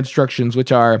given their instructions,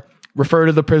 which are refer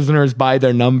to the prisoners by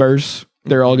their numbers.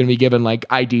 They're all going to be given like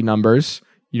ID numbers.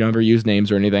 You don't ever use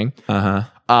names or anything.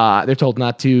 They're told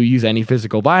not to use any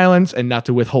physical violence and not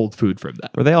to withhold food from them.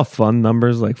 Were they all fun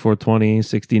numbers like 420,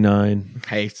 69,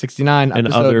 Hey, 69 and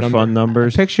episode other number. fun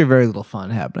numbers? Picture very little fun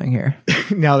happening here.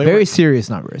 No, Very serious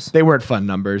numbers they weren't fun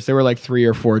numbers. They were like 3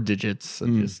 or 4 digits.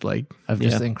 And just like of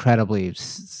just incredibly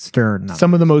stern numbers.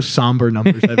 some of the most somber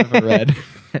numbers I've ever read.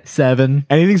 7.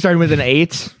 Anything starting with an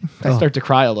 8, I start to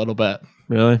cry a little bit.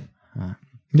 Really?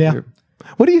 Yeah.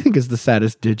 What do you think is the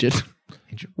saddest digit?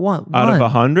 One. Out of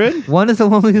 100? 1 is the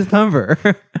loneliest number.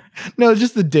 No,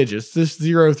 just the digits. Just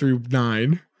 0 through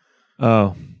 9.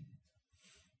 Oh,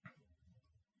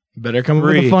 Better come up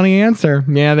with 3. a funny answer.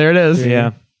 Yeah, there it is.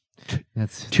 yeah.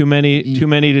 That's Too many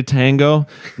to tango.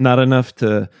 Not enough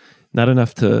to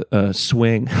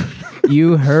swing.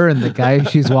 you, her, and the guy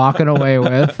she's walking away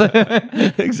with.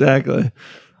 Exactly.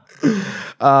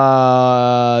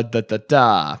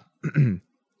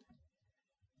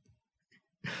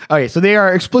 Okay, so they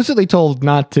are explicitly told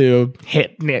not to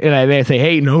hit. They say,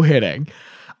 "Hey, no hitting."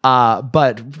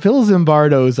 But Phil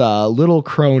Zimbardo's little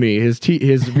crony,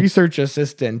 his research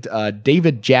assistant,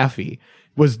 David Jaffe,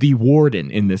 was the warden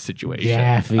in this situation.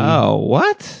 Jaffe. Oh,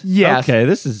 what? Yes. Okay,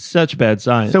 this is such bad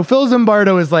science. So Phil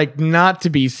Zimbardo is like not to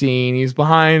be seen. He's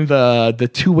behind the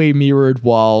two-way mirrored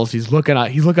walls. He's looking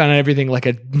at everything like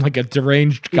a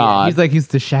deranged god. He's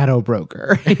the shadow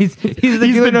broker. He's the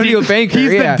deal or no deal banker.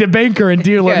 He's the banker and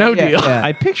deal or no deal.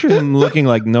 I picture him looking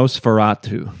like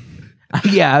Nosferatu.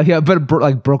 Yeah, but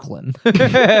like Brooklyn.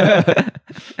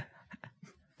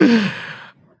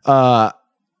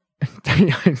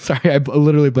 I'm sorry, I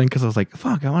literally blinked because I was like,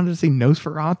 "Fuck!" I wanted to see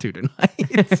Nosferatu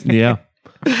tonight. Yeah.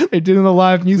 They did in the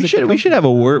live music. We should have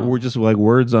a word. We're just like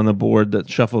words on the board that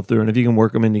shuffle through, and if you can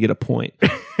work them in, you get a point.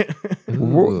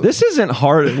 This isn't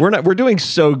hard. We're doing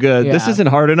so good. This Yeah. isn't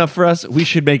hard enough for us. We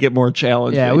should make it more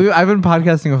challenging. Yeah, I've been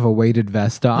podcasting with a weighted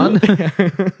vest on.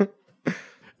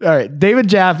 All right, David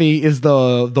Jaffe is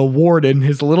the warden.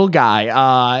 His little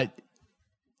guy.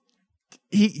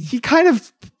 He kind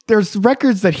of, there's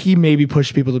records that he maybe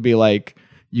pushed people to be like,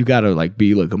 you got to like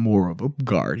be like a more of a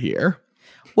guard here.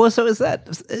 Well, so are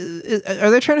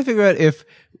they trying to figure out if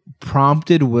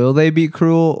prompted will they be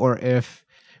cruel, or if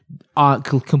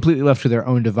completely left to their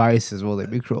own devices, will they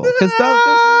be cruel? Because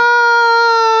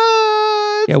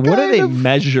Yeah, what are they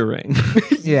measuring?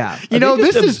 yeah, You know, Are they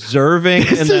this just is observing,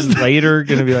 and then later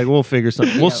going to be like, we'll figure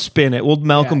something. We'll spin it. We'll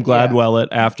Malcolm Gladwell it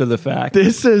after the fact.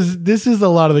 this is a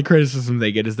lot of the criticism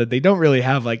they get is that they don't really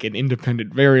have like an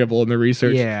independent variable in the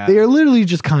research. Yeah. They are literally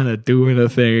just kind of doing a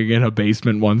thing in a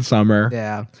basement one summer.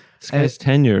 yeah. This guy's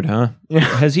tenured, huh?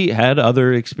 Has he had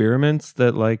other experiments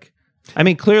that like? I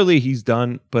mean, clearly he's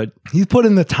done, but He's put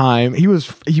in the time. He was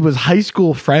high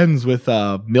school friends with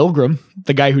Milgram,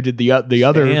 the guy who did the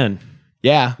other. Stan.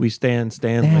 Yeah. We stand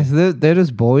Stanley. Yeah, so they're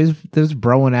just boys, they're just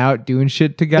broing out, doing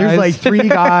shit to guys. There's like 3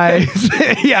 guys.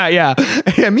 yeah.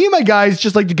 Me and my guys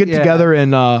just like to get together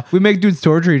and we make dudes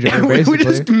torture each other. we Basically,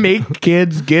 just make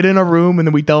kids get in a room and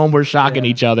then we tell them we're shocking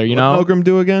each other. You know, Milgram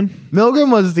do again?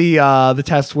 Milgram was the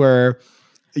test where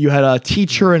you had a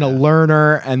teacher and a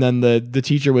learner, and then the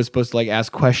teacher was supposed to like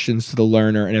ask questions to the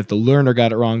learner, and if the learner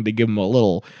got it wrong, they give him a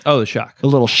little Oh, the shock.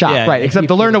 shot, Yeah, right? yeah. Except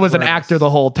the learner was an works. actor the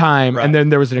whole time, and then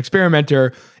there was an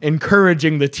experimenter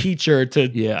encouraging the teacher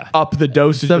to up the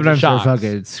dosage of the sometimes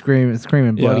they're shots. fucking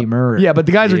screaming bloody murder. Yeah, but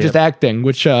the guys were Yeah. just acting.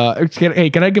 Which,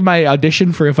 can I give my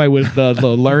audition for if I was the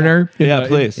learner? Yeah,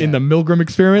 please. In the Milgram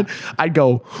experiment, I'd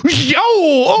go,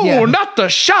 yo, not the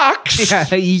shocks. Yeah,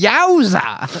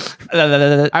 yowza!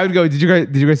 I would go. Did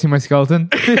you guys see my skeleton?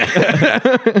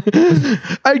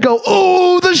 I'd go,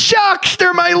 oh, the shocks.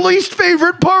 They're my least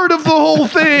favorite part of the whole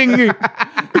thing.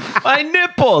 My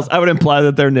nipples. I would imply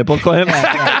that they're nipple clamps.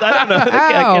 I don't know.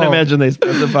 I can't imagine they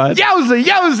specified.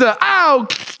 Yowza. Ow,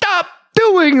 stop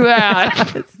doing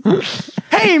that.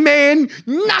 Hey, man,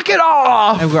 knock it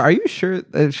off. I go, are you sure?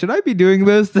 Should I be doing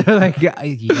this? They're like, yeah.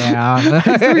 He's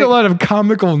doing a lot of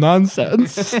comical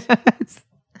nonsense.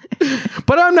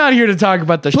 But I'm not here to talk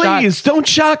about the Please shocks. don't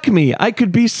shock me. I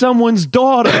could be someone's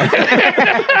daughter.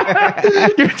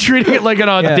 You're treating it like an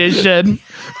audition.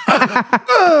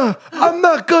 I'm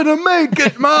not gonna make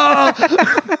it, Ma.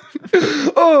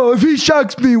 Oh, if he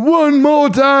shocks me one more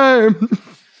time.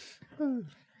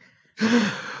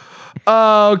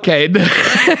 Okay.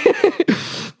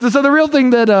 So the real thing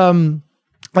that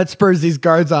spurs these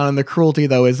guards on and the cruelty,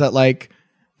 though, is that like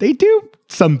they do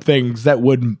some things that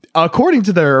would, according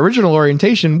to their original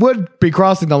orientation, would be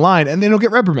crossing the line, and they don't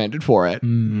get reprimanded for it.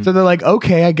 So they're like,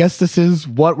 okay, I guess this is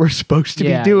what we're supposed to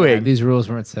be doing. these rules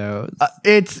weren't so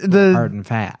It's hard and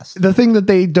fast. the thing that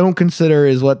they don't consider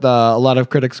is what a lot of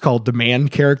critics call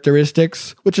demand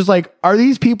characteristics, which is like, are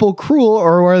these people cruel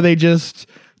or are they just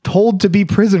told to be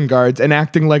prison guards and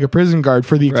acting like a prison guard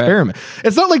for the experiment?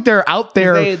 It's not like they're out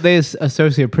there. They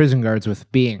associate prison guards with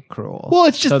being cruel. Well,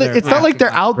 it's just it's not like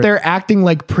they're out there acting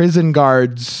like prison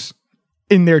guards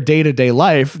in their day-to-day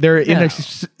life. They're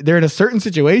in a certain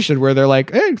situation where they're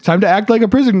like, hey, it's time to act like a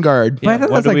prison guard. But I thought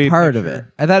what that's do we like part of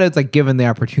picture? it. I thought it's like given the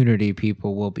opportunity,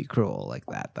 people will be cruel like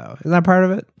that, though. Isn't that part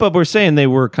of it? But we're saying they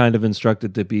were kind of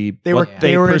instructed to be They what were-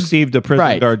 they they were- perceived a prison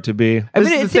right. guard to be. I This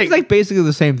mean, is it the seems thing. like basically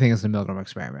the same thing as the Milgram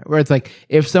experiment, where it's like,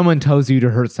 if someone tells you to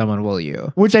hurt someone, will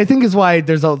you? Which I think is why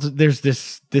there's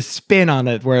this spin on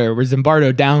it where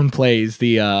Zimbardo downplays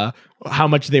the how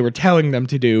much they were telling them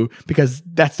to do, because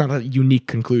that's not a unique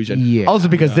conclusion. Yeah. Also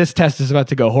because this test is about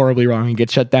to go horribly wrong and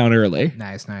get shut down early.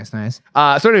 Nice.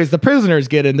 So anyways, the prisoners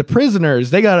get in. The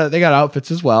prisoners, they got outfits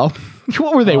as well.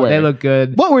 What were they wearing? They look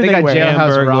good. What were they got wearing?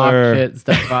 Jailhouse Rock Hamburglar. shit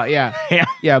stuff. Yeah. Yeah.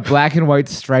 Yeah, black and white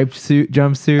striped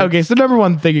jumpsuit. Okay, so number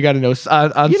one thing you got to know.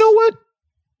 You know what?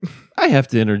 I have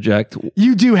to interject.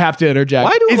 You do have to interject.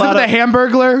 Why do a Is it lot the of-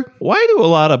 Hamburglar? Why do a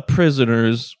lot of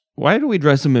prisoners? Why do we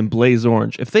dress them in blaze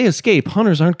orange? If they escape,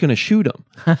 hunters aren't going to shoot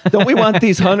them. Don't we want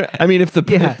these hunter? I mean, if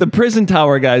the prison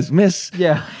tower guys miss,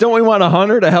 don't we want a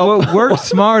hunter to help? Well, work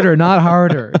smarter, not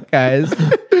harder, guys.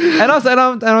 And also,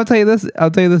 I'll tell you this.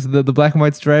 The black and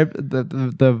white stripe,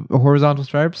 the horizontal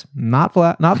stripes, not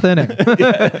flat, not thinning,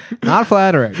 not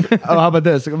flattering. Oh, how about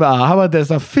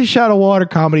this? A fish out of water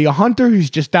comedy. A hunter who's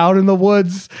just out in the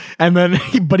woods, and then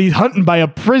but he's hunting by a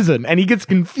prison, and he gets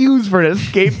confused for an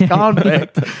escaped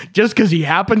convict just because he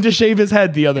happened to shave his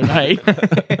head the other night.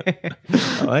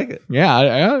 I like it.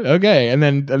 Yeah, okay. And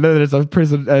then there's a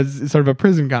prison, sort of a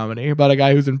prison comedy about a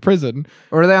guy who's in prison.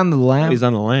 Or are they on the lamb? He's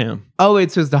on the lamb. Oh,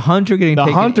 wait, so it's the hunter getting The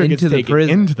taken hunter into gets the taken prison.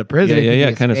 into the prison.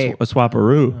 Yeah. Kind of escape. a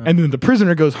swapperoo. And then the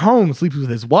prisoner goes home, sleeps with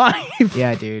his wife.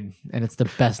 Yeah, dude. And it's the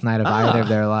best night of either of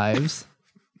their lives.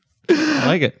 I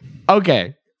like it.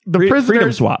 Okay. The Freedom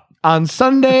prisoners swap. on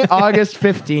Sunday, August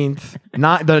 15th,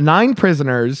 the 9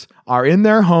 prisoners are in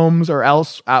their homes or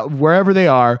else wherever they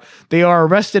are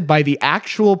arrested by the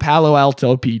actual Palo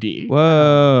Alto PD.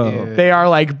 Whoa. They are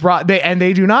like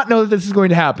they do not know that this is going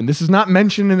to happen. This is not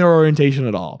mentioned in their orientation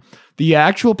at all. The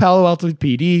actual Palo Alto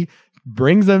PD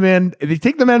brings them in. They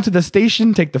take them out to the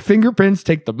station, take the fingerprints,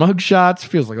 take the mug shots.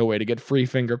 Feels like a way to get free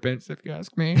fingerprints, if you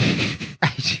ask me.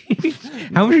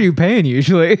 How much are you paying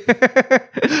usually?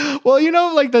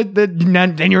 Well, like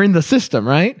then you're in the system,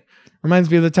 right?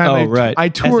 Reminds me of the time I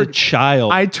toured. As a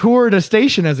child. I toured a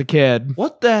station as a kid.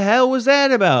 What the hell was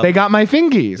that about? They got my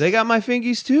fingies. They got my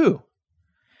fingies too.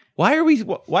 Why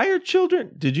are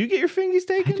children? Did you get your fingies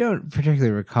I taken? don't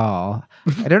particularly recall.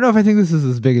 I don't know if I think this is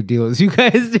as big a deal as you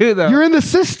guys do, though. You're in the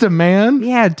system, man.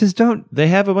 Yeah, just don't. They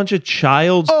have a bunch of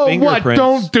child's Oh, fingerprints. what?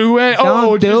 Don't do it.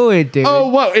 Don't do it, dude. Oh,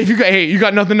 what? If you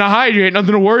got nothing to hide, you ain't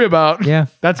nothing to worry about. Yeah.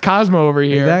 That's Cosmo over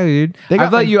here. Exactly, dude. They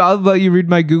got I'll let you read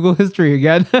my Google history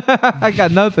again. I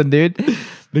got nothing, dude.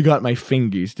 They got my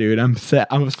fingies, dude. I'm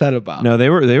upset about. No, they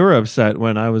were upset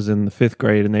when I was in the 5th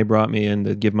grade and they brought me in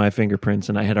to give my fingerprints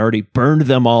and I had already burned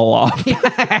them all off. They're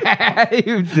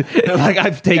like,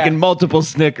 I've taken multiple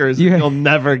Snickers and you'll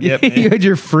never get me. You had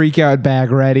your freak out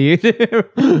bag ready.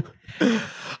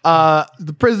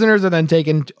 The prisoners are then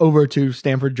taken over to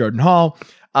Stanford Jordan Hall.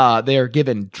 They are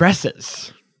given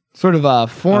dresses, sort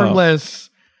of formless,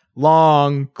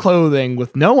 long clothing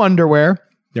with no underwear.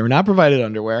 They were not provided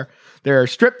underwear. They're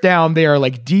stripped down. They are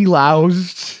like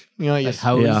deloused. You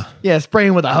hose. Yeah,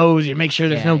 spraying with a hose. You make sure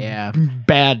there's no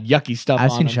bad, yucky stuff. I've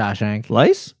on seen them. Shawshank.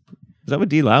 Lice? Is that what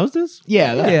deloused is?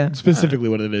 Yeah, that's Yeah. specifically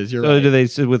what it is. You're So right. do they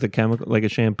sit with a chemical, like a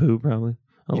shampoo, probably?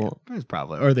 Oh, Yeah, well. it's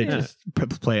probably, or they just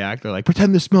play act. They're like,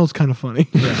 pretend this smells kind of funny.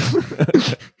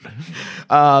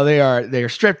 They are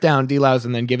stripped down, deloused,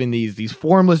 and then given these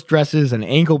formless dresses and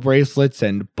ankle bracelets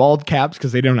and bald caps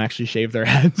because they don't actually shave their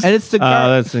heads. And it's the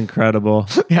guard. That's incredible.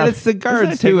 Yeah. And it's the Doesn't guards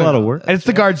that take too. a lot of work? And it's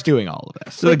the guards doing all of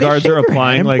this. So the guards are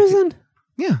applying like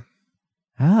Yeah.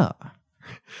 Oh,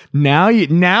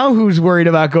 Now who's worried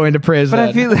about going to prison? but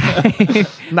I feel like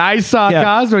I saw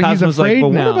Cosmo. He's Cosmo's afraid like,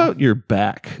 well, now. what about your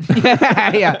back?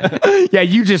 yeah. Yeah,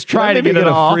 you just try to Maybe get it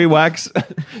a all. free wax,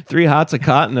 3 hots of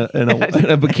cotton and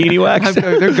a bikini wax.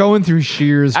 They're going through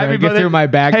shears trying to get through my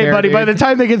back Hey, hair, buddy, by the dude.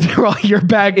 time they get through all your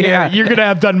back hair, Yeah. you're gonna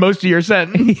have done most of your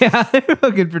sentence. Yeah, they're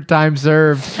looking for time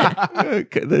served.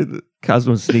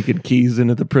 Cosmo's sneaking keys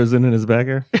into the prison in his back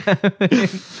hair.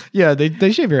 Yeah,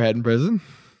 they shave your head in prison.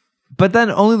 But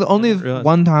then only realize.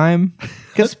 one time,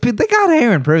 because they got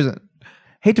hair in prison.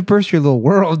 Hate to burst your little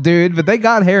world, dude, but they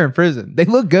got hair in prison. They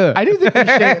look good. I do think they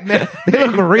shave. They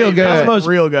look real good. Cosmo's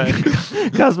real good.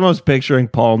 Cosmo's picturing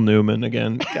Paul Newman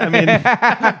again. I mean,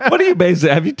 what are you basing?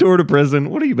 Have you toured a prison?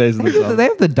 What are you basing this on? They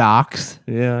have the docs.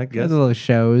 Yeah, I They guess. have the little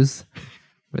shows.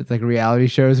 It's like reality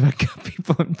shows about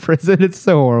people in prison. It's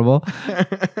so horrible.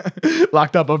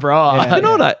 Locked up abroad. Yeah. You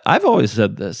know what? I've always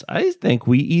said this. I think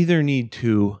we either need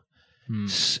to,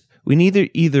 we need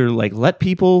either like let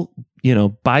people,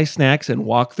 buy snacks and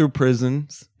walk through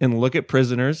prisons and look at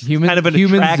prisoners. Kind of an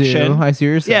attraction. Zoo. I see what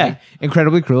you're saying. Yeah.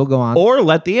 Incredibly cruel. Go on. Or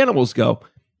let the animals go.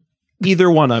 Either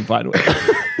one, I'm fine with.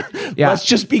 Yeah. Let's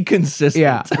just be consistent.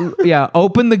 Yeah, yeah.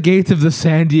 Open the gates of the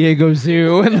San Diego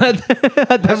Zoo and let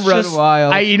them run just-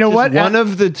 wild. You know Just what? one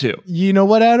of the two. You know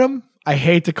what, Adam? I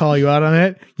hate to call you out on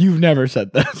it. You've never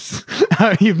said this.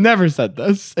 You've never said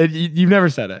this. You've never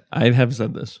said it. I have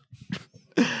said this.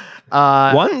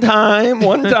 One time.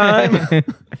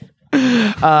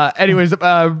 Anyways,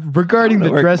 regarding the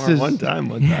dresses, One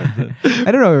time.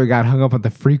 I don't know if we got hung up on the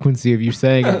frequency of you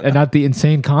saying it and not the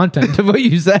insane content of what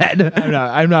you said.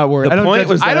 I'm not worried. The I don't point judge,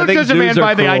 was that I don't I think judge a man zoos are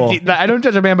by the cruel. idea. I don't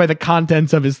judge a man by the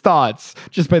contents of his thoughts,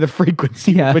 just by the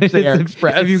frequency Yeah, which they are if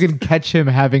expressed. you can catch him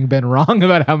having been wrong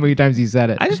about how many times he said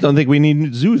it. I just don't think we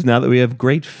need zoos now that we have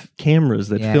great cameras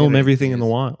that Yeah, film but- everything in the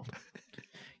wild.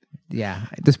 Yeah,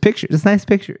 there's pictures. There's nice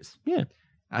pictures. Yeah.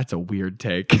 That's a weird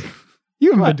take.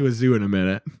 You haven't been to a zoo in a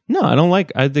minute. No, I don't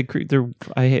like. I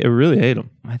really hate them.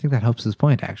 I think that helps his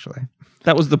point. Actually,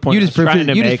 That was the point. you just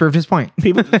proved his point.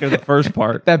 People just hear the first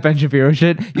part. That Ben Shapiro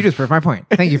shit. You just proved my point.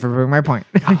 Thank you for proving my point.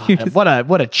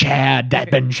 What a Chad, that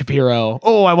Ben Shapiro.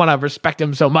 Oh, I want to respect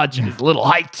him so much. His little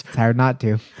height. It's hard not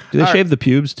to. Do they shave the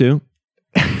pubes too?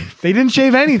 They didn't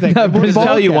shave anything. No, They were Brazil-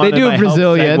 bald they cap. do a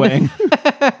Brazilian.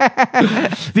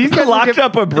 These guys Locked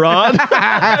up abroad.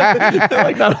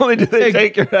 Like not only do they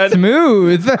take your head.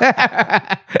 Smooth.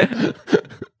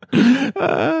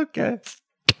 Okay.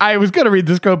 I was going to read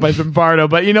this quote by Zimbardo,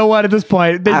 but you know what? At this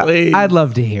point, Please. I'd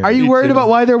love to hear. are it. you Me worried too. about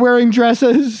why they're wearing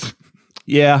dresses?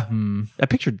 Yeah. I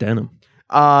pictured denim.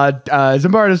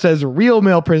 Zimbardo says real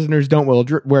male prisoners don't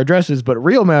wear dresses, but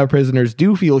real male prisoners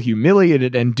do feel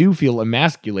humiliated and do feel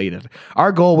emasculated.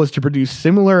 Our goal was to produce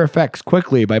similar effects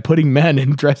quickly by putting men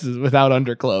in dresses without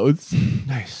underclothes.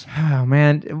 Nice. Oh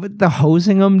man, the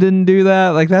hosing them didn't do that.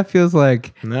 Like that feels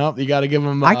like Nope, you got to give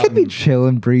them. I could be chill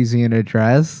and breezy in a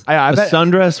dress. I A bet,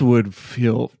 sundress would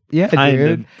feel Yeah, kind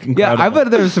dude. of Yeah, I incredible.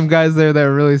 bet there were some guys there that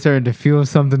were really starting to feel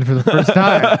something for the first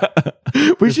time.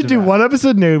 we should do one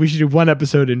episode nude. We should do one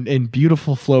episode in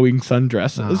beautiful flowing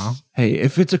sundresses. Aw. Hey,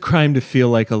 if it's a crime to feel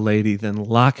like a lady, then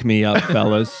lock me up,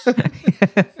 fellas.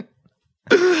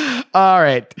 All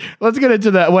right, let's get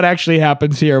into what actually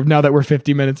happens here now that we're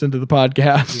 50 minutes into the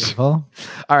podcast. Beautiful.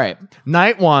 All right,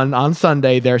 night one on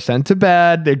Sunday, they're sent to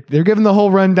bed. They're given the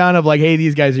whole rundown of like, hey,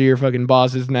 these guys are your fucking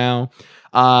bosses now.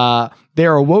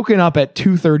 They're woken up at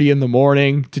 2:30 in the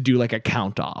morning to do like a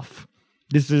count off.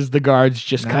 This is the guards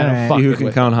just kind Alright. of fucking You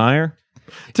can count higher.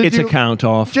 To It's do- a count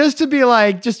off. just to be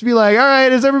like, all right,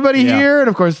 is everybody Yeah. here? And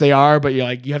of course they are, but you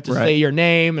have to Right. say your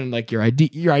name and like your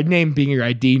ID, your name being your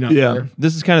ID number. Yeah,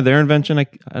 this is kind of their invention. I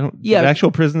don't. Yeah. did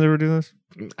actual prisons ever do this?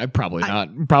 I probably not,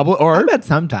 probably I or bet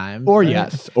sometimes. or right?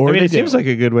 yes, or I mean, they it seems do. like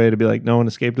a good way to be like, no one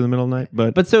escaped in the middle of the night.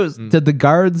 But But so did the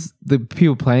guards, the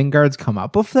people playing guards, come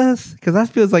up with this? Because that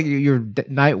feels like you're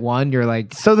night one. You're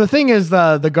like, So the thing is,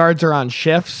 the guards are on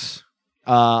shifts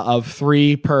of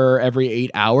 3 per every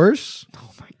 8 hours. oh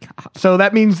my god. So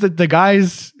that means that the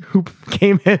guys who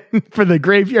came in for the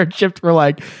graveyard shift were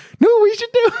like, "No, we should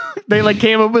do." They like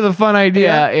came up with a fun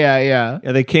idea. Yeah.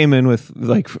 yeah, they came in with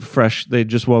like fresh. They'd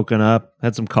just woken up,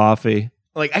 had some coffee.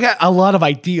 Like I got a lot of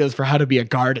ideas for how to be a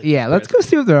guard. at Yeah, let's go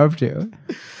see what they're up to.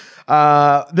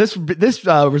 This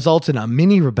results in a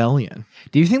mini rebellion.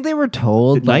 Do you think they were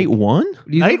told Night one? do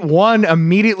you Night think- one,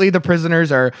 immediately the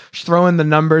prisoners are throwing the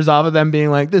numbers off of them, being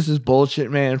like, "This is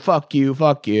bullshit, man. Fuck you,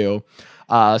 fuck you."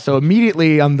 So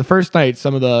immediately on the first night,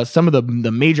 some of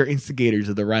the major instigators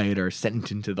of the riot are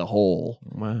sent into the hole.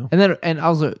 Wow. and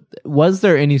also, was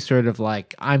there any sort of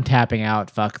like, I'm tapping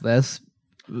out, fuck this,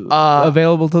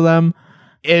 available to them?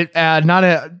 It not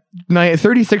a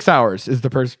 36 hours is the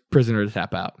prisoner to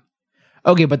tap out.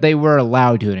 Okay, but they were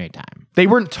allowed to at any time. They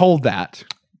weren't told that.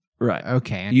 Right.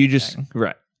 Okay, You just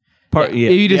right. Part. Yeah,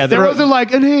 Yeah. you just yeah, There they're- wasn't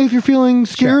like, and hey, if you're feeling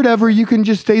scared ever, you can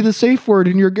just say the safe word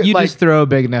and you're good. you Like, just throw a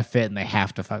big enough fit, and they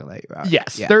have to fucking let you out.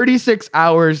 yes, Yeah. 36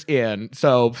 hours in.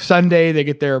 So Sunday they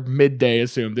get there midday.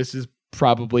 Assume this is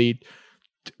probably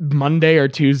Monday or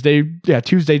Tuesday. Yeah,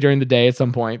 Tuesday during the day at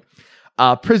some point.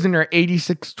 Prisoner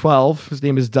 8612. His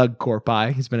name is Doug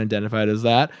Corpi. He's been identified as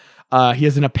that. He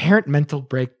has an apparent mental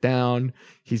breakdown.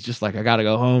 He's just like, I gotta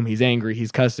go home. He's angry.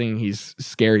 He's cussing. He's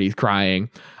scared. He's crying.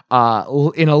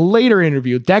 In a later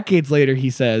interview, decades later, he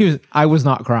says, I was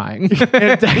not crying. and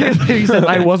decades later, he said,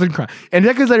 I wasn't crying. And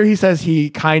decades later, he says he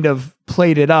kind of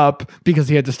played it up because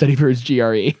he had to study for his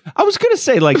GRE. I was gonna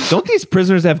say, like, don't these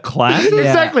prisoners have classes?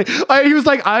 Exactly. He was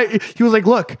like,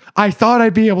 look, I thought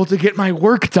I'd be able to get my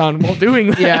work done while doing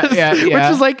this. Yeah.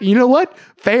 Which is like, you know what?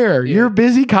 Fair. You're a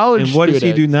busy college And what does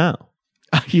he student. do now?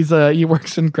 He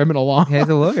works in criminal law. He's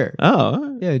a lawyer.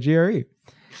 Oh, Yeah, GRE.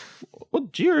 well,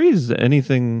 GRE is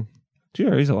anything.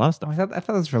 GRE is a lot of Oh, stuff. I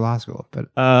thought it was for law school, but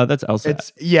That's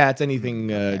LSAT. It's anything.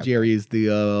 GRE is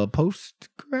the post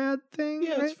grad thing.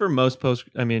 Yeah, right? it's for most post.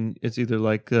 I mean, it's either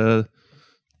like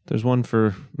there's one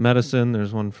for medicine,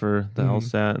 there's one for the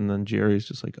LSAT, and then GRE is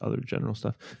just like other general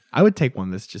stuff. I would take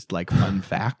one that's just like fun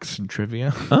facts and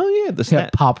trivia. Oh yeah, the yeah,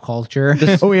 pop culture.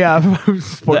 Oh yeah,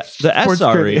 sports. The sports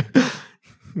SRE. trivia.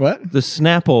 What? the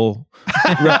Snapple.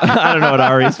 I don't know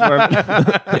what RE is for.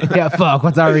 but- yeah, fuck.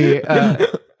 What's RE?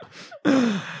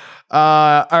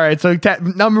 All right. So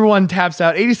number one taps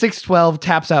out. 8612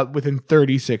 taps out within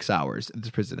 36 hours. This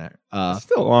prisoner.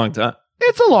 Still a long time.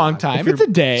 It's a long time. It's a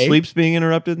day. Sleep's being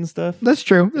interrupted and stuff. That's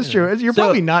true. That's true. You're So-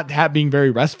 probably not being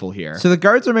very restful here. So the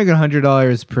guards are making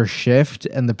 $100 per shift,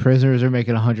 and the prisoners are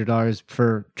making $100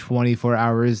 for 24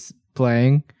 hours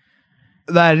playing.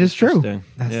 That is true. Interesting.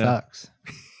 That Yeah. sucks.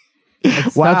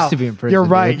 It Wow. sucks to be in prison. You're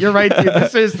right. dude. You're right. Dude.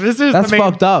 This is That's the main,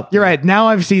 fucked up. You're right. Now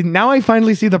I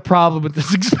finally see the problem with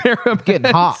this experiment.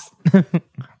 Getting hot.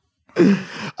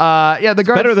 Yeah, the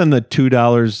guards. Better than the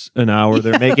 $2 an hour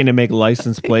they're making to make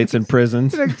license plates in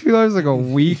prisons. Like $2 like a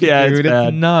week, Yeah, it's dude. It's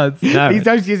bad. nuts. All These right.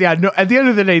 guys, yeah, no. At the end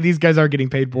of the day, these guys are getting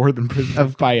paid more than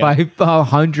prison by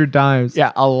 100 times.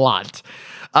 yeah, a lot.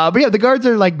 But yeah, the guards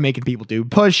are like making people do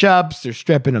push-ups. They're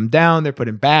stripping them down. They're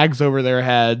putting bags over their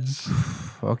heads.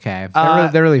 Okay.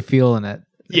 They're really feeling it.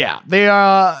 Yeah, they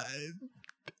are.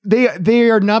 they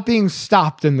are not being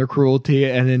stopped in their cruelty,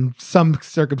 and in some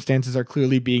circumstances are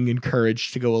clearly being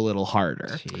encouraged to go a little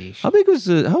harder. How big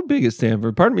is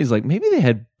Stanford? Part of me is like, maybe they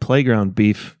had playground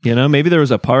beef. Maybe there was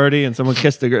a party and someone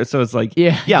kissed a girl. So it's like,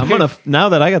 yeah, I'm gonna now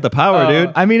that I got the power,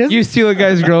 dude. I mean, You steal a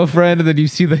guy's girlfriend, and then you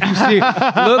see look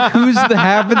who's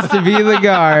happens to be the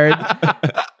guard.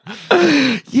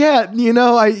 yeah,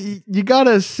 you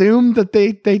gotta assume that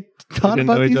they thought didn't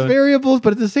know about each these other. variables,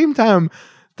 but at the same time,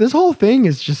 this whole thing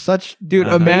is just such Dude,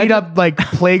 made up like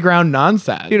playground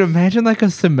nonsense. Dude, imagine like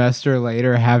a semester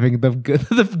later having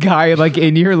the guy like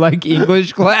in your like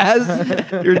English class.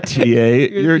 Your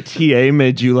TA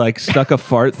made you like stuck a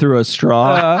fart through a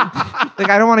straw. Like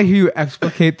I don't want to hear you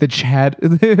explicate the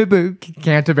the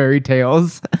Canterbury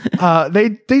Tales.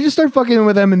 They just start fucking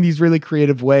with them in these really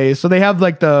creative ways. So they have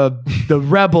like the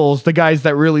rebels, the guys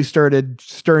that really started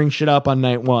stirring shit up on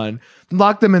night one,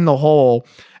 lock them in the hole,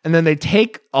 and then they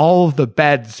take all of the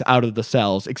beds out of the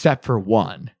cells except for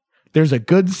one. There's a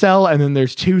good cell, and then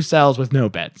there's 2 cells with no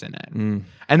beds in it. And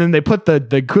then they put the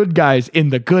good guys in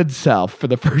the good cell for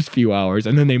the first few hours,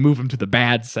 and then they move them to the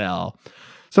bad cell.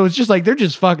 So it's just like they're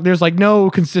just fuck. There's like no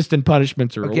consistent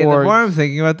punishments or Okay, rewards. the more I'm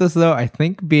thinking about this though, I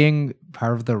think being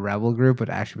part of the rebel group would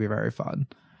actually be very fun.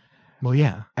 Well,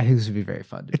 yeah, I think this would be very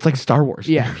fun. it's like Star Wars.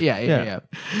 yeah. yeah.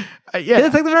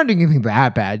 It's like they're not doing anything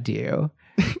that bad to you.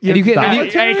 You you can- stop. and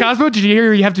you- Hey, Cosmo, did you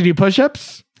hear you have to do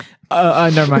push-ups?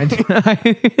 Never mind.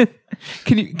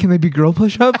 Can they be girl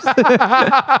push-ups?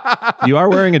 You are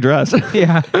wearing a dress.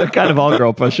 Yeah. They're kind of all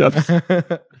girl push-ups.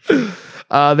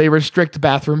 They restrict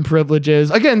bathroom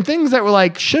privileges. Again, things that were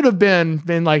like should have been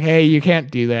like, hey, you can't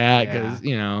do that because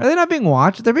Are they not being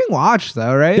watched? They're being watched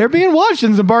though, right? they're being watched.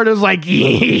 And Zimbardo's like,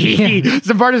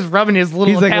 Zimbardo's rubbing his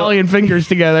little He's like, Italian fingers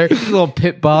together. little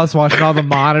pit boss watching all the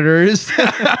monitors.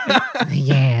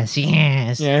 Yes.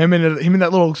 Yeah, him and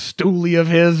that little stoolie of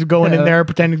his going in Yeah. there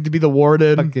pretending to be the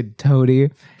warden. Fucking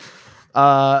toady.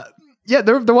 Yeah,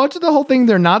 they're watching the whole thing.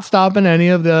 They're not stopping any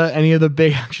of the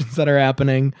big actions that are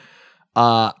happening.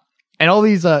 And all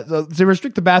these they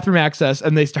restrict the bathroom access,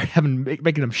 and they start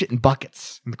making them shit in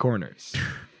buckets in the corners.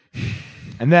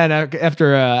 And then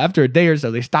after a day or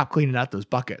so, they stop cleaning out those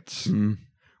buckets,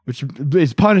 which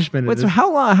is punishment. Wait, so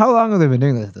how long have they been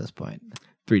doing this at this point?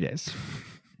 3 days.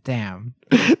 Damn.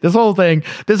 This whole thing,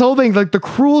 like the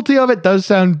cruelty of it does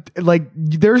sound like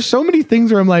there's so many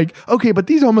things where I'm like, okay, but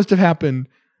these almost have happened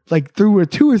like through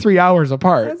 2 or 3 hours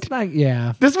apart. That's not,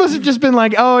 yeah. This must have just been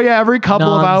like, oh yeah, every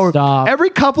couple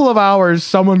of hours,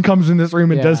 someone comes in this room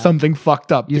and Yeah. does something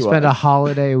fucked up. You to spend us. a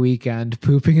holiday weekend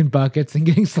pooping in buckets and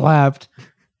getting slapped.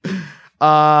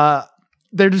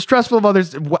 They're distrustful of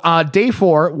others. Day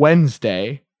 4,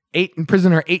 Wednesday,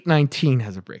 prisoner 819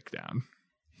 has a breakdown.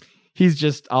 He's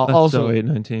just also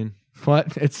 819.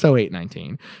 what? It's so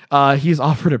 819. He's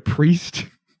offered a priest,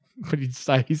 but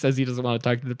he says he doesn't want to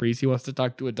talk to the priest. He wants to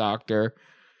talk to a doctor.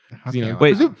 Okay,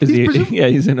 Wait,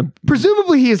 he's in a.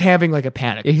 Presumably he is having like a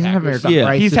panic He's attack having or a something.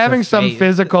 crisis He's having of some faith.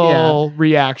 physical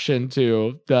reaction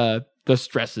to the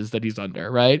stresses that he's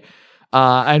under, right?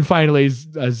 And finally,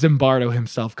 Zimbardo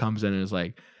himself comes in and is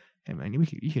like, hey man,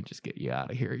 you can just get you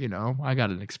out of here. I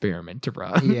got an experiment to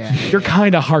run. Yeah, You're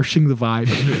kind of harshing the vibe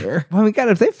in here. Well, God,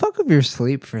 if they fuck up your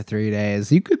sleep for 3 days,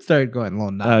 you could start going a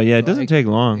little nuts. Oh yeah, it doesn't take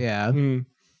long. Yeah.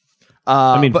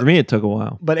 I mean, but, for me, it took a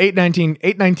while. but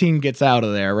 819 gets out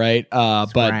of there, right? But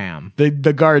Scram.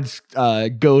 the guards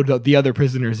goad the other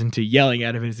prisoners into yelling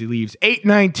at him as he leaves.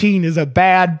 819 is a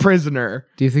bad prisoner.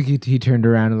 Do you think he turned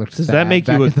around and looked Does sad that make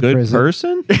back you a at the good prison?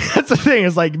 person? That's the thing.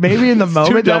 It's like maybe in the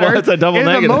moment that double- hurts. that's a double in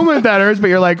negative. the moment that hurts, but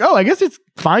you're like, oh, I guess it's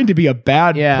fine to be a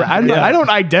bad. Yeah. I don't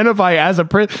identify as a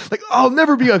prisoner. Like, I'll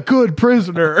never be a good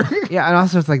prisoner. Yeah, and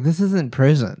also it's like, this isn't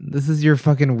prison. This is your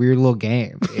fucking weird little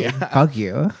game. Dude. Fuck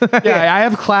you. Yeah, I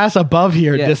have class above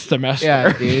here Yeah. this semester.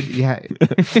 Yeah, dude. Yeah.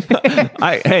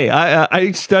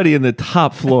 I study in the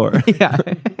top floor. Yeah.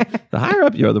 The higher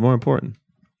up you are, the more important.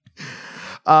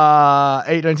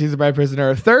 819 is a bad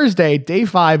prisoner. Thursday, day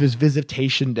 5 is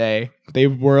visitation day. They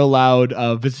were allowed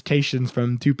visitations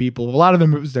from 2 people. A lot of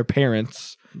them it was their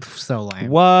parents. So lame.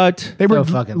 What? They were So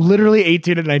fucking lame. literally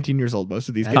 18 and 19 years old. Most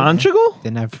of these guys. Conjugal?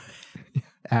 Didn't have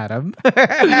Adam.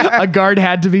 A guard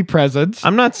had to be present.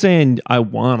 I'm not saying I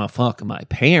want to fuck my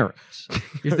parents.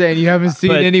 You're saying you haven't seen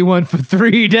But- anyone for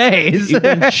 3 days. You've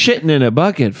been shitting in a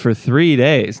bucket for 3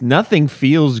 days. Nothing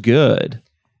feels good.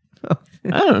 I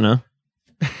don't know.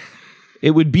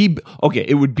 It would be okay.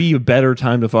 It would be a better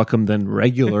time to fuck them than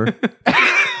regular.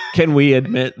 Can we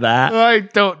admit that?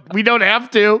 We don't have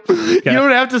to. You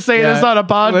don't have to say this on a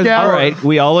podcast. All right,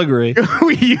 we all agree.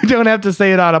 You don't have to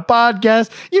say it on a podcast.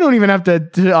 You don't even have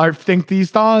to think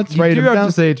these thoughts. You Write do them have down.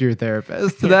 to say it to your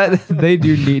therapist. That they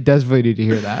desperately need to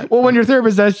hear that. Well, when your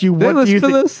therapist asks you, what do you listen to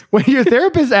think? this? When your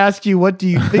therapist asks you, what do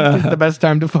you think is the best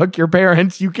time to fuck your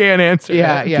parents? You can't answer.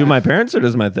 Yeah, that. yeah. Do my parents or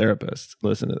does my therapist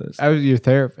listen to this? I was your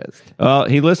therapist. Well,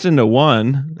 he listened to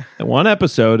one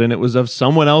episode, and it was of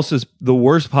someone else's, the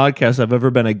worst podcast I've ever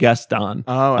been a guest on.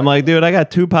 Oh, I'm like, dude, I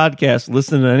got 2 podcasts.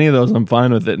 Listen to any of those, I'm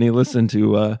fine with it. And he listened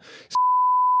to.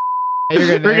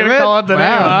 We're gonna call it the name.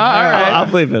 Huh? All right. I'll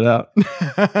leave it out.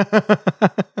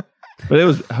 But I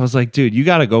was like, dude, you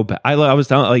got to go back. I was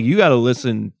telling, like, you got to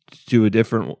listen to a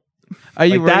different. Are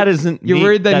you Like, worried, that isn't You're me.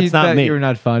 worried that, That's not that me. you're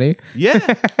not funny? Yeah,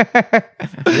 yeah. It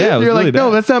was You're really like, no,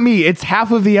 bad. that's not me. It's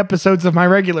half of the episodes of my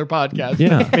regular podcast.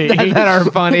 Yeah. That's me. that are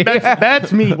funny.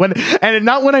 That's me. And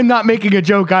not when I'm not making a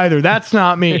joke either. That's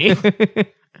not me.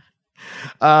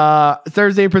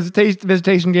 Thursday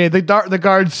visitation day. The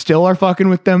guards still are fucking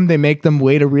with them. They make them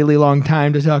wait a really long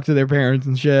time to talk to their parents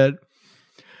and shit.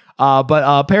 But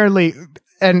apparently,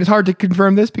 and it's hard to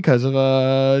confirm this because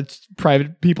of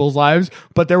private people's lives,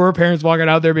 but there were parents walking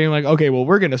out there being like, okay, well,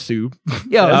 we're gonna sue.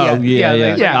 Yeah.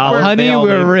 Yeah, Honey, They all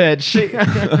we're do. rich. I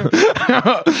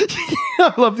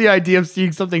love the idea of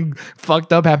seeing something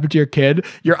fucked up happen to your kid.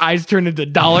 Your eyes turn into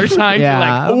dollar signs.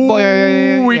 Yeah. You're like, ooh, Boy,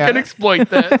 yeah. we can exploit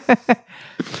this.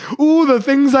 Ooh, the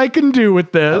things I can do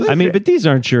with this. I mean, but these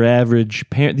aren't your average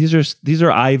parent. These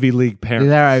are Ivy League parents.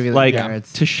 These are Ivy League like,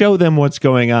 parents. to show them what's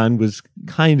going on was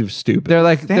kind of stupid. They're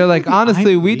like,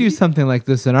 honestly, we do Ivy? something like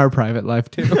this in our private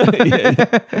life too.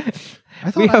 I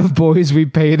We have boys we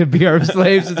pay to be our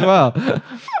slaves as well.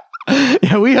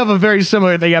 yeah, we have a very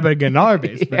similar thing happening in our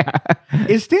basement.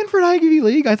 Is Stanford Ivy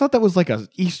League? I thought that was like a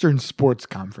Eastern sports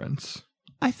conference.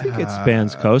 I think it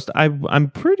spans coast.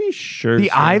 I'm pretty sure The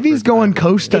Ivy's going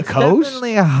coast to It's coast.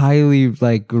 definitely a highly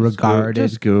regarded.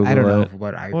 Just Google I don't know it.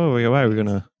 what I. Why are we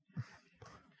gonna?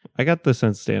 I got the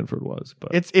sense Stanford was,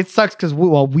 but It sucks because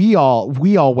we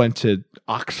all went to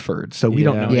Oxford, so we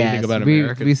don't know Yes, anything about we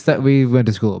American we went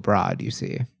to school abroad. You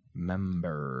see,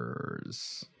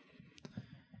 members.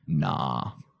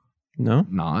 Nah, no,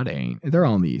 it ain't. They're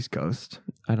all on the East Coast.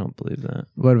 I don't believe that.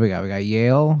 what do we got? We got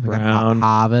Yale, we got Brown.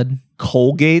 Harvard,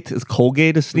 Colgate, is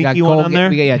Colgate a we got sneaky one on Colgate, there?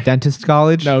 we got Dentist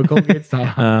College. No, Colgate's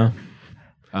not.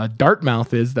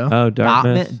 Dartmouth is though. Oh,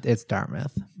 Dartmouth. It's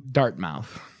Dartmouth.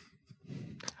 Dartmouth.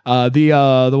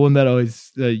 The one that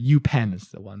always UPenn is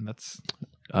the one that's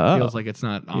feels like it's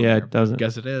not. On Yeah, there, it doesn't.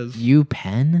 Guess it is.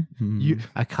 UPenn, U-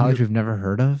 a college we've never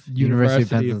heard of.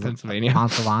 University of Pennsylvania.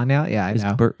 Pennsylvania. Yeah, I Is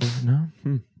know.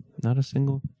 no, not a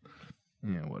single.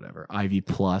 Yeah, whatever. Ivy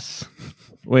Plus.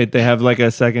 Wait, they have like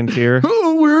a second tier.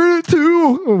 Oh, we're in it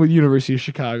too. Oh, with University of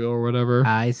Chicago or whatever.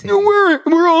 I see. No,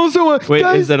 we're also Wait,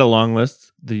 guys. is that a long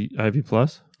list? The Ivy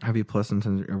Plus? Ivy Plus and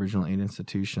original 8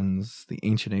 institutions, the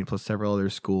Ancient 8 plus several other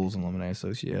schools, alumni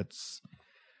associates,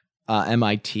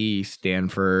 MIT,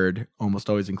 Stanford, almost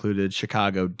always included,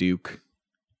 Chicago, Duke.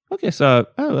 Okay, so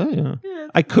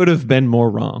I could have been more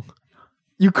wrong.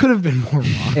 You could have been more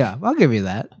wrong. Yeah, I'll give you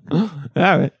that. All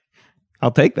right,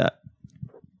 I'll take that.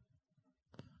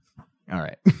 All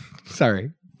right.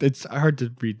 Sorry. It's hard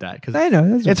to read that because I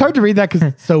know. it's hard to read that because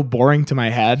it's so boring to my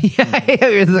head. It's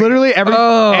like, Literally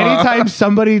Oh. anytime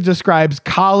somebody describes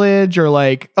college or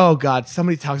like, oh God,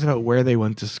 somebody talks about where they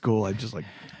went to school, I'm just like,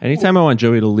 Anytime I want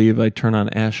Joey to leave, I turn on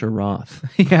Asher Roth.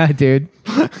 yeah, dude.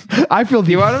 I feel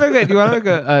Do you want to make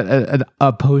an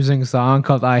opposing song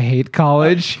called "I Hate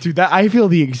College"? dude, that I feel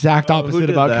the exact who opposite did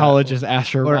about that? college as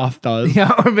Asher Roth does.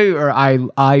 Yeah, or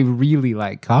I really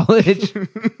like college,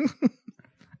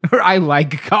 or I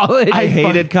like college. I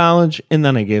hated college, and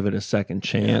then I gave it a second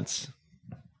chance.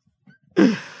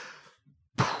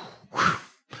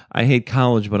 I hate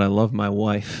college, but I love my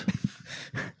wife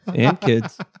and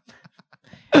kids.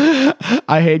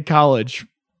 I hate college,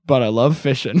 but I love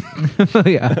fishing.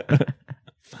 yeah,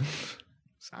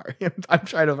 Sorry, I'm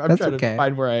trying to That's to okay.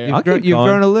 find where I am. I'll keep you've going.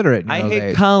 grown illiterate. in I your hate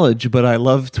age. college, but I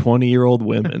love 20-year-old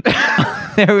women.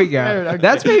 There we go. Okay.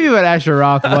 That's maybe what Asher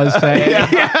Roth was saying.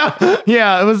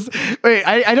 Yeah, it was. Wait,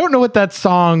 I don't know what that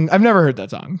song. I've never heard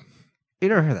that song. You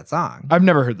never heard that song? I've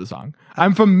never heard the song.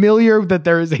 I'm familiar that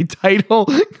there is a title.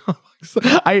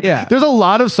 Yeah. There's a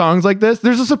lot of songs like this.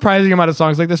 There's a surprising amount of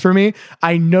songs like this for me.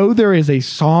 I know there is a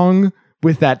song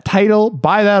with that title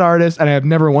by that artist, and I have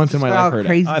never once in my life heard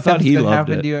crazy I thought stuff he that loved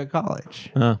happened it. to you at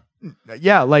college. it.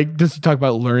 Yeah, like does he talk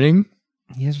about learning?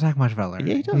 He doesn't talk much about learning.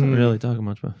 Yeah, he doesn't really talk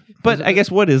much about it. But I guess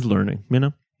what is learning, you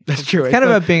know? That's true. Kind of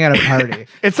about being at a party.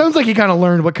 It sounds like he kind of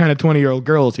learned what kind of 20-year-old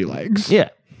girls he likes. Yeah.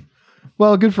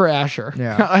 Well, good for Asher.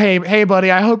 Yeah. Hey,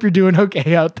 buddy. I hope you're doing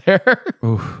okay out there.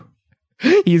 Oof.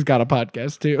 He's got a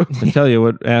podcast too. I tell you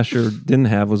what Asher didn't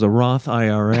have was a Roth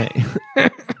IRA.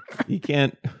 You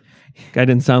can't. Guy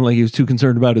didn't sound like he was too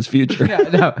concerned about his future.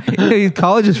 No,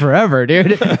 college is forever,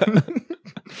 dude.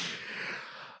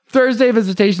 Thursday,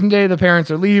 visitation day. The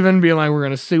parents are leaving, being like, we're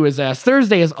going to sue his ass.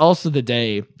 Thursday is also the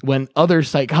day when other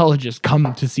psychologists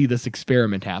come to see this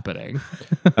experiment happening.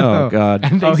 Oh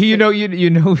God. Oh, you know,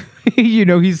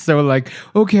 he's so like,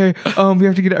 okay, we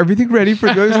have to get everything ready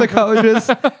for the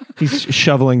psychologist. He's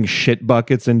shoveling shit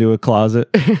buckets into a closet.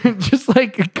 Just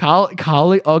like a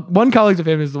colleague, one colleague of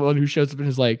him is the one who shows up and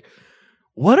is like,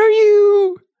 what are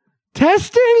you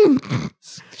testing?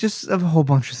 Just a whole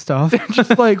bunch of stuff.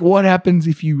 Just like, what happens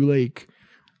if you like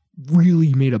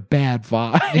really made a bad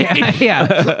vibe?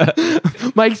 Yeah.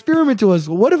 My experiment was,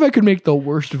 what if I could make the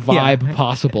worst vibe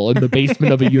possible in the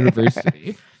basement of a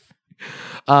university?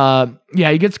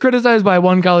 He gets criticized by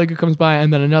one colleague who comes by,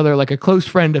 and then another, like a close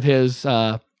friend of his,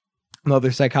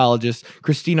 another psychologist,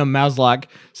 Christina Maslach,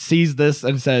 sees this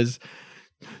and says,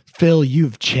 Phil,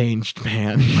 you've changed,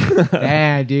 man.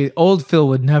 Man, dude, old Phil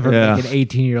would never make an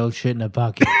 18-year-old shit in a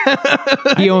bucket.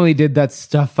 He only did that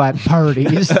stuff at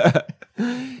parties.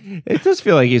 It does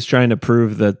feel like he's trying to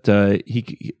prove that he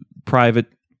could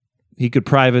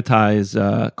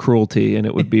privatize cruelty, and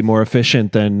it would be more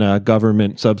efficient than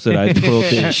government subsidized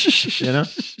cruelty. You know,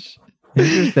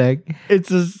 Interesting.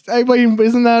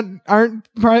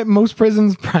 Aren't most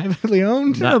prisons privately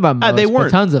owned? I don't know about most, they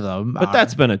weren't. but tons of them. but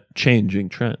that's been a changing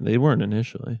trend. They weren't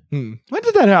initially. When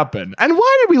did that happen? And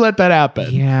why did we let that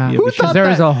happen? Yeah, Who because thought there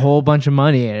was that? a whole bunch of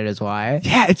money in it, is why.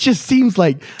 Yeah, it just seems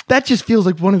like that just feels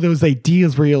like one of those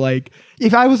ideas where you're like,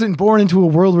 if I wasn't born into a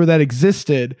world where that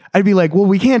existed, I'd be like, well,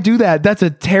 we can't do that. That's a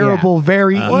terrible,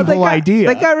 very evil idea.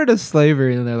 They got rid of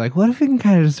slavery, and they're like, what if we can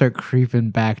kind of just start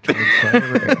creeping back towards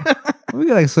slavery? We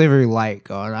got like slavery light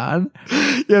going on.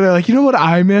 Yeah, they're like, you know what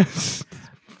I miss?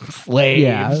 Slaves.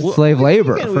 Yeah, slave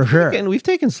labor for sure. We've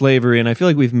taken slavery, and I feel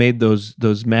like we've made those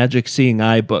magic seeing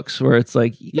eye books where it's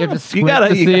like you gotta see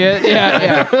it.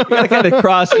 Yeah, you gotta kind of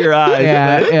cross your eyes.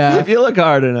 Yeah. If you look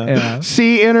hard enough. yeah.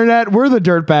 See, internet, we're the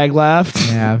dirtbag left.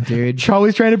 Yeah, dude.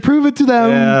 Charlie's trying to prove it to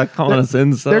them. Yeah, calling us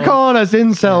incels. They're calling us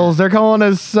incels. They're calling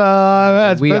us. We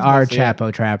are mostly it.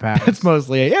 Chapo Trap House. It's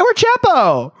mostly it. Yeah, we're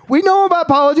Chapo. We know about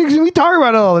politics and we talk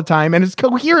about it all the time, and it's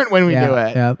coherent when we do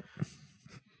it. Yep.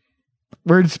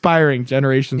 We're inspiring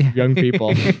generations of young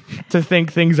people to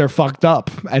think things are fucked up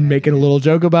and making a little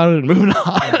joke about it and moving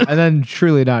on. And then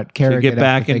truly not caring. to get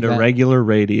back into regular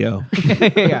radio.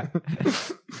 Yeah.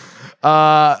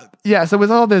 So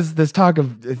with all this talk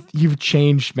of you've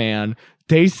changed, man.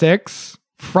 Day 6,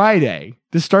 Friday.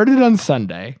 This started on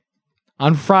Sunday.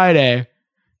 On Friday,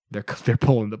 they're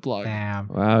pulling the plug. Damn.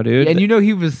 Wow, dude. And you know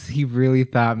he really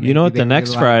thought. You know what the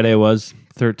next Friday was?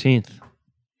 13th.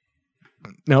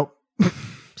 Nope.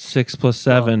 6 plus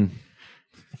 7.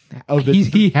 Oh,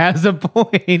 He has a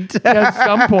point. at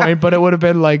some point, but it would have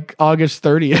been like August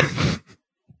 30th.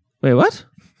 Wait, what?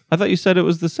 I thought you said it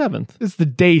was the 7th. It's the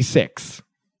day 6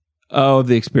 Oh, of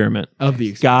the experiment. of the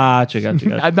experiment. Gotcha.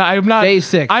 I'm not Day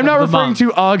 6. I'm not of the referring month.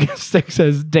 to August 6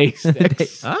 as day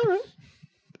 6. All right.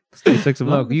 It's day 6 of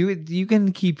Look, August. you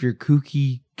can keep your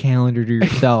kooky calendar to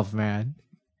yourself, man.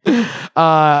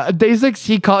 Day 6,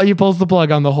 he pulls the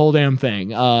plug on the whole damn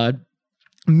thing.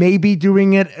 Maybe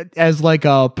doing it as like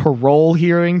a parole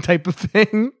hearing type of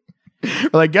thing.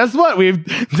 Like, guess what? We've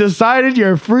decided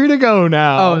you're free to go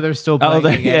now. Oh, they're still playing.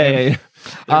 the game. Yeah.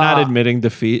 They're not admitting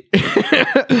defeat.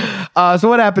 So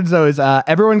what happens though is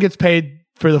everyone gets paid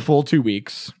for the full 2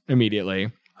 weeks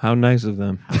immediately. How nice of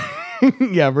them.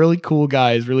 Yeah, really cool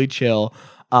guys, really chill.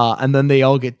 And then they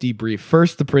all get debriefed.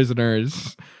 First, the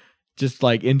prisoners, just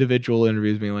like individual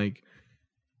interviews, being like,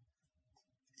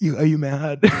 are you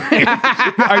mad?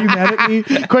 Are you mad at me?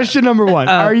 Question number 1.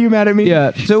 Are you mad at me?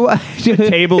 Yeah. So The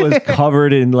table is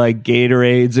covered in like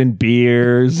Gatorades and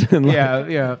beers and like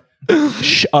yeah.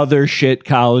 other shit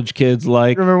college kids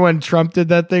like. Remember when Trump did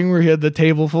that thing where he had the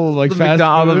table full of like fast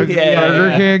food?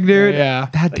 Burger King, dude. Yeah.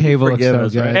 That table looks forgive so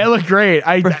us, good. right? It looked great.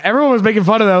 Everyone was making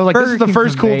fun of that. I was like, this is the Burger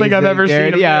first King's cool thing I've ever amazing, seen.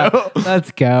 dude. Him Yeah. do.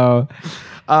 Let's go.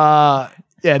 Yeah,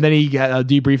 and then he got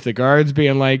debriefed the guards,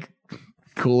 being like,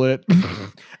 cool it.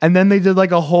 And then they did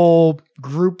like a whole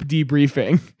group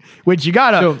debriefing, which you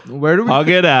gotta. So where do we? Hug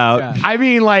it out. Yeah. I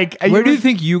mean, like, Where do you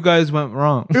think you guys went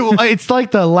wrong? It's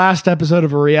like the last episode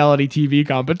of a reality TV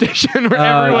competition where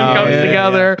everyone yeah, comes yeah,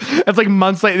 together. It's like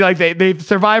months later. Like they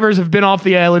survivors have been off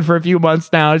the island for a few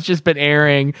months now. It's just been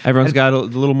airing. Everyone's got a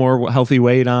little more healthy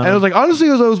weight on. And I was like, honestly,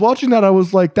 as I was watching that, I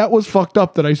was like, that was fucked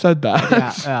up that I said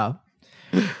that. Yeah.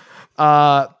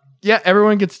 yeah,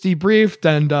 everyone gets debriefed,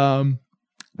 and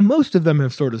most of them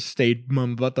have sort of stayed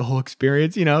mum about the whole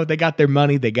experience. You know, they got their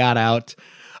money, they got out.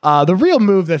 The real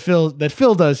move that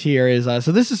Phil does here is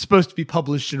so this is supposed to be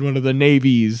published in one of the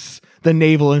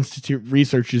Naval Institute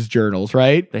Research's journals,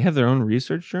 right? They have their own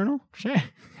research journal?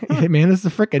 Hey man, it's the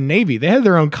frickin' Navy. They had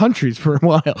their own countries for a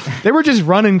while. They were just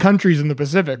running countries in the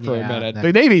Pacific for a minute.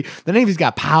 The Navy's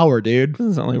got power, dude.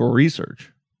 Doesn't sound like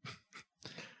research.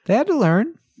 They had to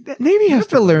learn. The Navy You has have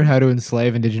to learn how to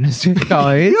enslave indigenous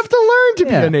colonies. You have to learn to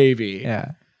be Yeah. the Navy.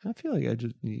 Yeah. I feel like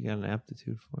you got an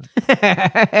aptitude for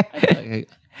it.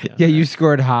 Yeah, you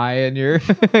scored high in your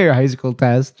your high school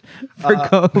test for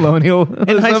colonial.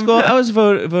 In high school, I was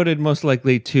voted most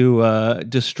likely to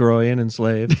destroy and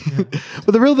enslave.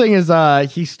 But the real thing is,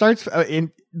 he starts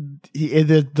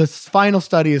the final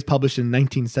study is published in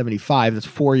 1975. That's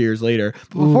 4 years later.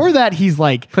 But before that, he's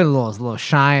like Put a little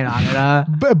shine on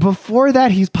it. But before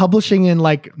that, he's publishing in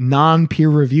like non-peer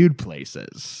reviewed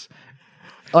places.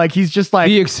 Like he's just like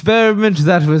The experiment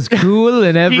that was cool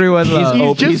and everyone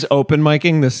loved. He's open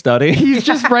micing the study. he's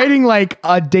just writing like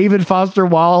a David Foster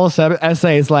Wallace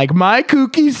essays like My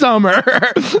Kooky Summer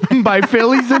by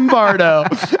Philly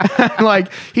Zimbardo.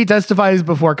 Like he testifies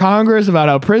before Congress about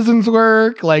how prisons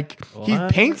work. Like he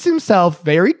paints himself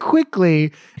very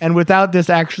quickly and without this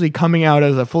actually coming out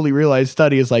as a fully realized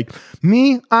study is like,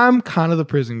 me, I'm kind of the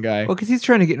prison guy. Well, because he's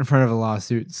trying to get in front of a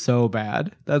lawsuit so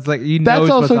bad. That's like That's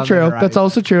also true. That's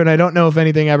also true. And I don't know if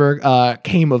anything ever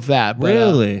came of that. But,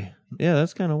 Really? Yeah,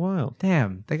 that's kind of wild.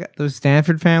 Damn, they got those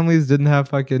Stanford families didn't have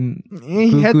fucking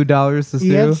He had- buku dollars to he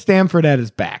sue. had Stanford at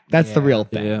his back. That's the Yeah. real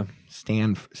thing. Yeah.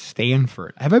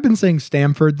 Stanford. Have I been saying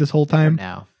Stanford this whole time?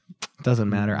 now. Doesn't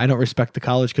matter. I don't respect the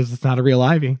college because it's not a real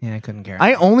Ivy. Yeah, I couldn't care.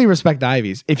 I only respect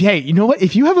Ivies. You know what?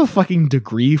 If you have a fucking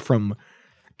degree from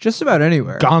Just about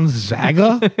anywhere.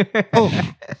 Gonzaga,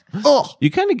 oh, You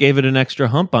kind of gave it an extra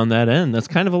hump on that end. That's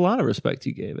kind of a lot of respect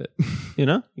you gave it. You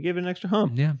know? You gave it an extra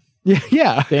hump. Yeah.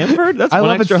 yeah. Stanford? That's I one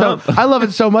love it extra so. hump. I love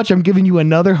it so much. I'm giving you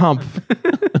another hump.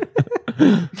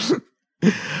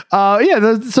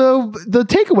 So the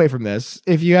takeaway from this,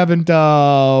 if you haven't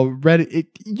read it,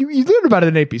 you learned about it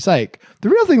in AP Psych. The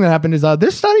real thing that happened is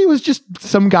this study was just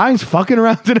some guys fucking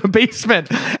around in a basement,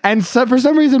 and so, for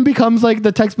some reason becomes like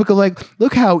the textbook of like,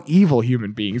 look how evil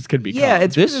human beings can become. Yeah,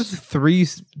 it's just 3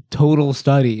 total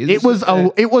studies. It was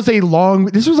a long.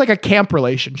 This was like a camp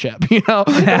relationship, you know.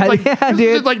 Yeah, like, yeah, this was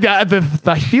dude. just like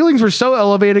the feelings were so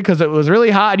elevated because it was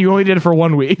really hot, and you only did it for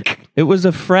 1 week. It was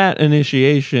a frat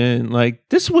initiation. Like,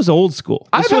 this was old school.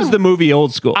 This I've was had- the movie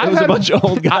Old School. It I've was a had- bunch of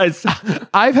old guys.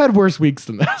 I've had worse weeks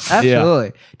than this.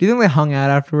 Absolutely. Do you think they hung out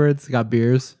afterwards? Got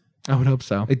beers? I would hope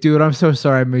so. Like, dude, I'm so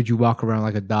sorry I made you walk around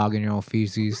like a dog in your own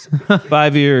feces.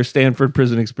 5-year Stanford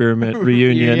prison experiment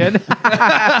reunion.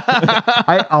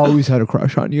 I always had a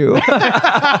crush on you.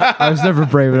 I was never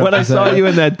brave enough When to I say saw it. you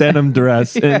in that denim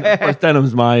dress, and of course,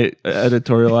 denim's my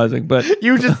editorializing, but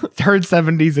You just heard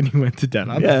 70s and you went to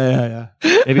denim. yeah.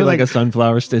 Maybe like a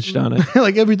sunflower stitched on it.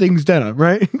 Like everything's denim,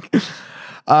 right?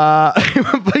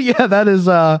 But yeah, that is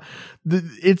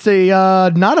it's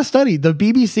a not a study. The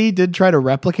BBC did try to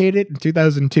replicate it in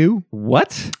 2002.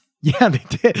 What? Yeah, they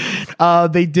did.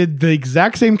 They did the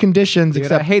exact same conditions, Dude, I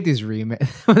except hate these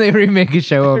remakes when they remake a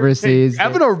show overseas.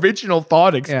 have an original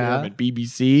thought experiment.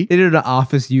 BBC. They did an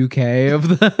Office UK of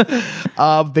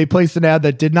the. They placed an ad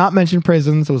that did not mention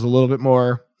prisons. So it was a little bit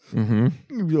more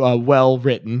well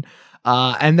written.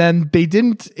 And then they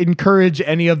didn't encourage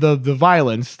any of the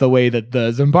violence the way that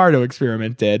the Zimbardo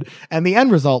experiment did. And the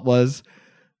end result was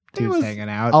there Dudes was hanging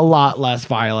out. a lot less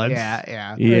violence.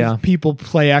 Yeah. Yeah. People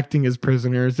play acting as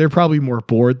prisoners. They're probably more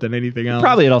bored than anything else.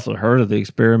 Probably had also heard of the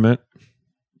experiment.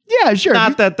 Yeah, sure.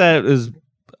 Not that is,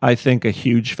 I think, a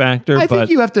huge factor, I but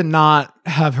think you have to not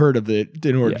have heard of it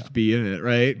in order to be in it,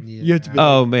 right? You have to be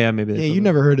oh man, maybe. yeah, you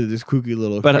never heard of this kooky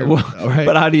little But experiment, though, right?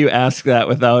 but how do you ask that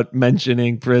without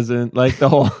mentioning prison? Like the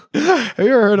whole have you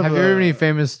ever heard of Have you heard of any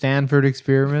famous Stanford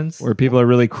experiments? where people are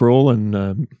really cruel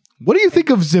and what do you think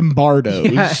of Zimbardo?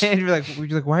 Yeah, and you're like,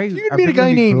 why are you? You could meet a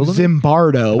guy named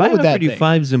Zimbardo. if What I would that offered you be?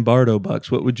 5 Zimbardo bucks,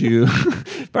 what would you?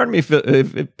 Pardon me if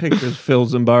it pictures Phil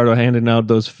Zimbardo handing out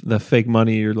the fake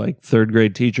money your like 3rd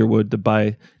grade teacher would to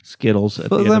buy Skittles at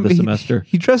the end of the semester.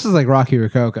 He dresses like Rocky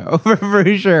Rococo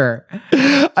for sure. So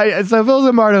Phil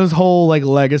Zimbardo's whole like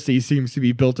legacy seems to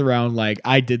be built around like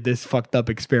I did this fucked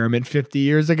up experiment 50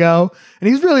 years ago, and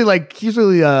he's really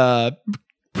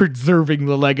preserving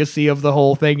the legacy of the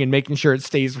whole thing and making sure it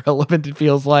stays relevant. It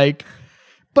feels like,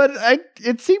 But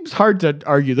it seems hard to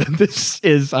argue that this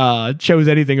is shows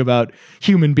anything about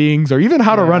human beings or even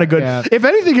how to run a good. Yeah. If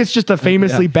anything, it's just a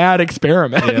famously bad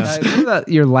experiment. Yeah. I know that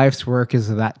your life's work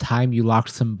is that time you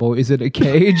locked some boys in a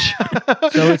cage.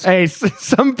 So it's Hey,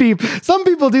 some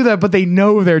people do that, but they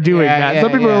know they're doing that. Yeah,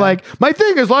 Some people yeah. are like, my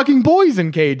thing is locking boys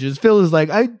in cages. Phil is like,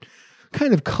 I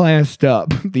kind of classed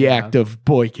up the act of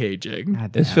boy caging.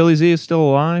 Is Philly Z still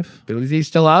alive? Billy Z's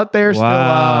still out there.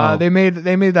 Wow. Still, they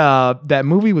made that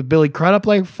movie with Billy Crudup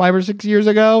like 5 or 6 years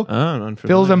ago. Oh,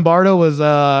 Phil Zimbardo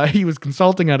was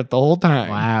consulting on it the whole time.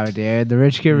 wow, dude. The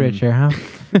rich get richer, huh?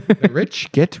 The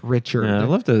rich get richer. Yeah, I'd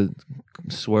love to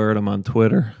swear at him on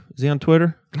Twitter. Is he on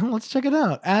Twitter? Oh, let's check it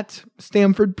out at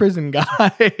Stanford Prison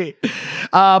Guy.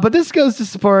 But this goes to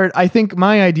support. I think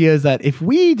my idea is that if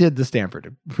we did the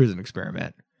Stanford prison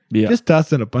experiment, Yeah. just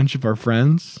us and a bunch of our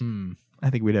friends, I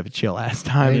think we'd have a chill ass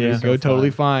time. Yeah. It'd go totally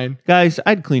fine. Guys,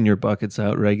 I'd clean your buckets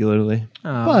out regularly.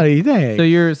 Buddy, thanks. So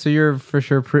you're for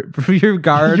sure your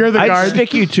guard. You're the I'd guard.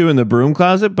 stick you two in the broom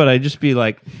closet, but I'd just be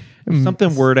like, if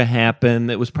something were to happen,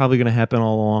 that was probably going to happen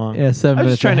all along. Yeah, 7 I'm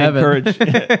minutes just trying to encourage.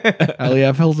 Hell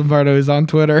yeah, Phil Zimbardo is on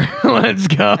Twitter. Let's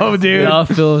go, dude.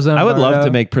 I would love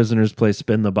to make prisoners play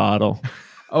spin the bottle.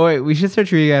 Oh wait, we should start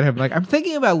tweeting at him. Like, I'm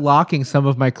thinking about locking some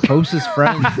of my closest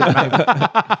friends.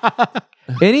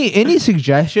 Any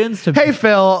suggestions to? Hey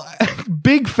Phil,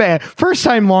 big fan, first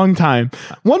time, long time.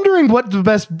 Wondering what the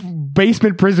best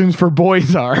basement prisons for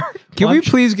boys are. Can we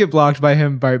please get blocked by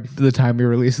him by the time we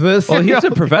release this? Well, he's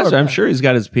a professor. I'm sure he's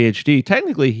got his PhD.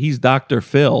 Technically, he's Dr.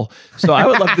 Phil. So I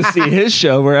would love to see his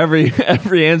show where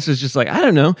every answer is just like, I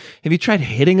don't know. Have you tried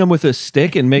hitting him with a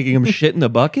stick and making him shit in the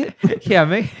bucket?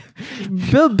 Yeah,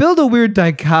 build a weird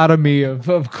dichotomy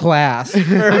of class.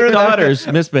 My daughter's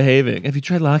misbehaving. Have you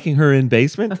tried locking her in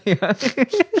basement?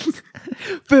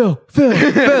 Phil.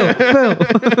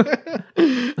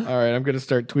 All right, I'm gonna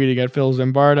start tweeting at Phil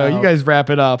Zimbardo. You guys wrap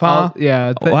it up, huh?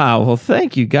 Yeah. Wow. Well,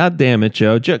 thank you. God damn it,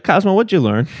 Joe. Cosmo, what'd you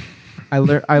learn? I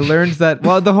learned that.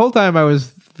 Well, the whole time I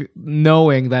was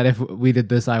knowing that if we did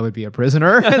this, I would be a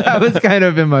prisoner. That was kind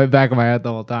of in my back of my head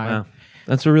the whole time. Wow.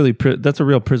 That's a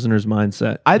real prisoner's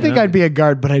mindset. I think I'd be a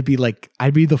guard, but I'd be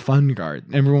the fun guard.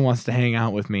 Everyone wants to hang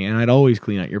out with me, and I'd always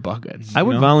clean out your buckets. I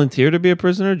would volunteer to be a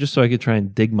prisoner just so I could try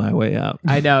and dig my way out.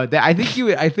 I know. I think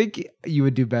you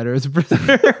would do better as a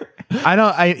prisoner.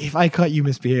 If I caught you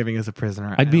misbehaving as a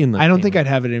prisoner, I'd be in the I don't game. think I'd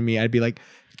have it in me. I'd be like,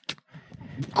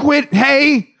 quit.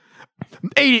 Hey,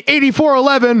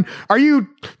 8411. Are you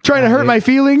trying to hurt my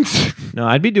feelings? No,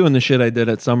 I'd be doing the shit I did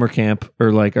at summer camp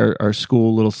or like our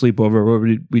school little sleepover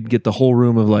where we'd get the whole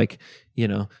room of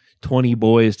 20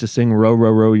 boys to sing row,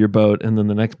 row, row your boat. And then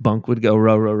the next bunk would go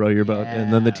row, row, row your boat.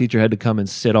 And then the teacher had to come and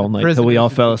sit all night till we all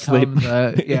fell asleep.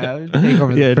 Take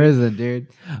over the prison, dude.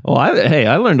 Well,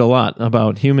 I learned a lot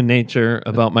about human nature,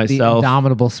 about The myself.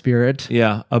 indomitable spirit.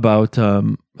 Yeah, about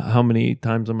how many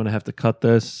times I'm going to have to cut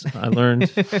this. I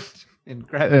learned.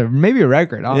 Maybe a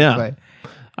record, honestly.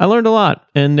 I learned a lot,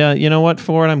 and you know what?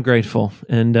 For it, I'm grateful,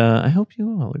 and I hope you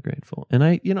all are grateful. And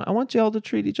I want you all to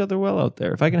treat each other well out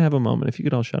there. If I can have a moment, if you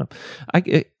could all shut up,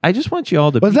 I just want you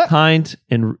all to be kind,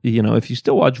 and if you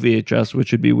still watch VHS,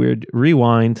 which would be weird,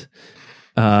 rewind.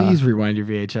 Please rewind your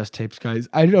VHS tapes, guys.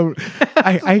 I don't.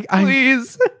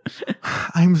 Please.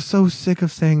 I'm so sick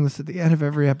of saying this at the end of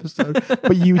every episode,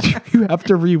 but you have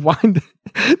to rewind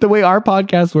the way our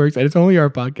podcast works, and it's only our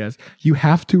podcast. You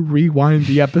have to rewind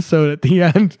the episode at the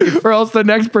end, or else the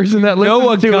next person that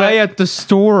listens to it at the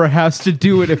store has to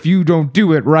do it if you don't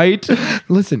do it right.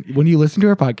 Listen, when you listen to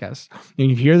our podcast and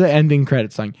you hear the ending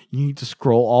credits song, you need to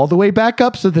scroll all the way back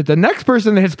up so that the next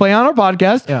person that hits play on our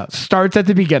podcast starts at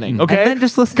the beginning. Okay, And then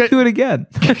just listen to it again.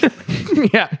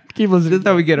 yeah, keep listening. That's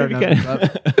how we get our numbers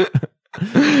up.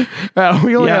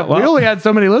 We only had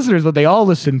so many listeners, but they all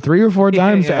listened 3 or 4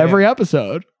 times to every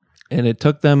episode. And it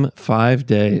took them 5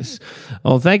 days.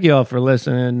 Well, thank you all for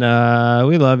listening.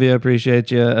 We love you,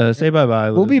 appreciate you. Say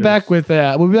bye-bye. We'll be back with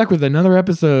another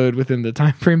episode within the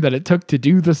time frame that it took to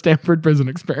do the Stanford prison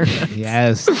experiment.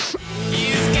 Yes.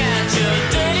 You've got your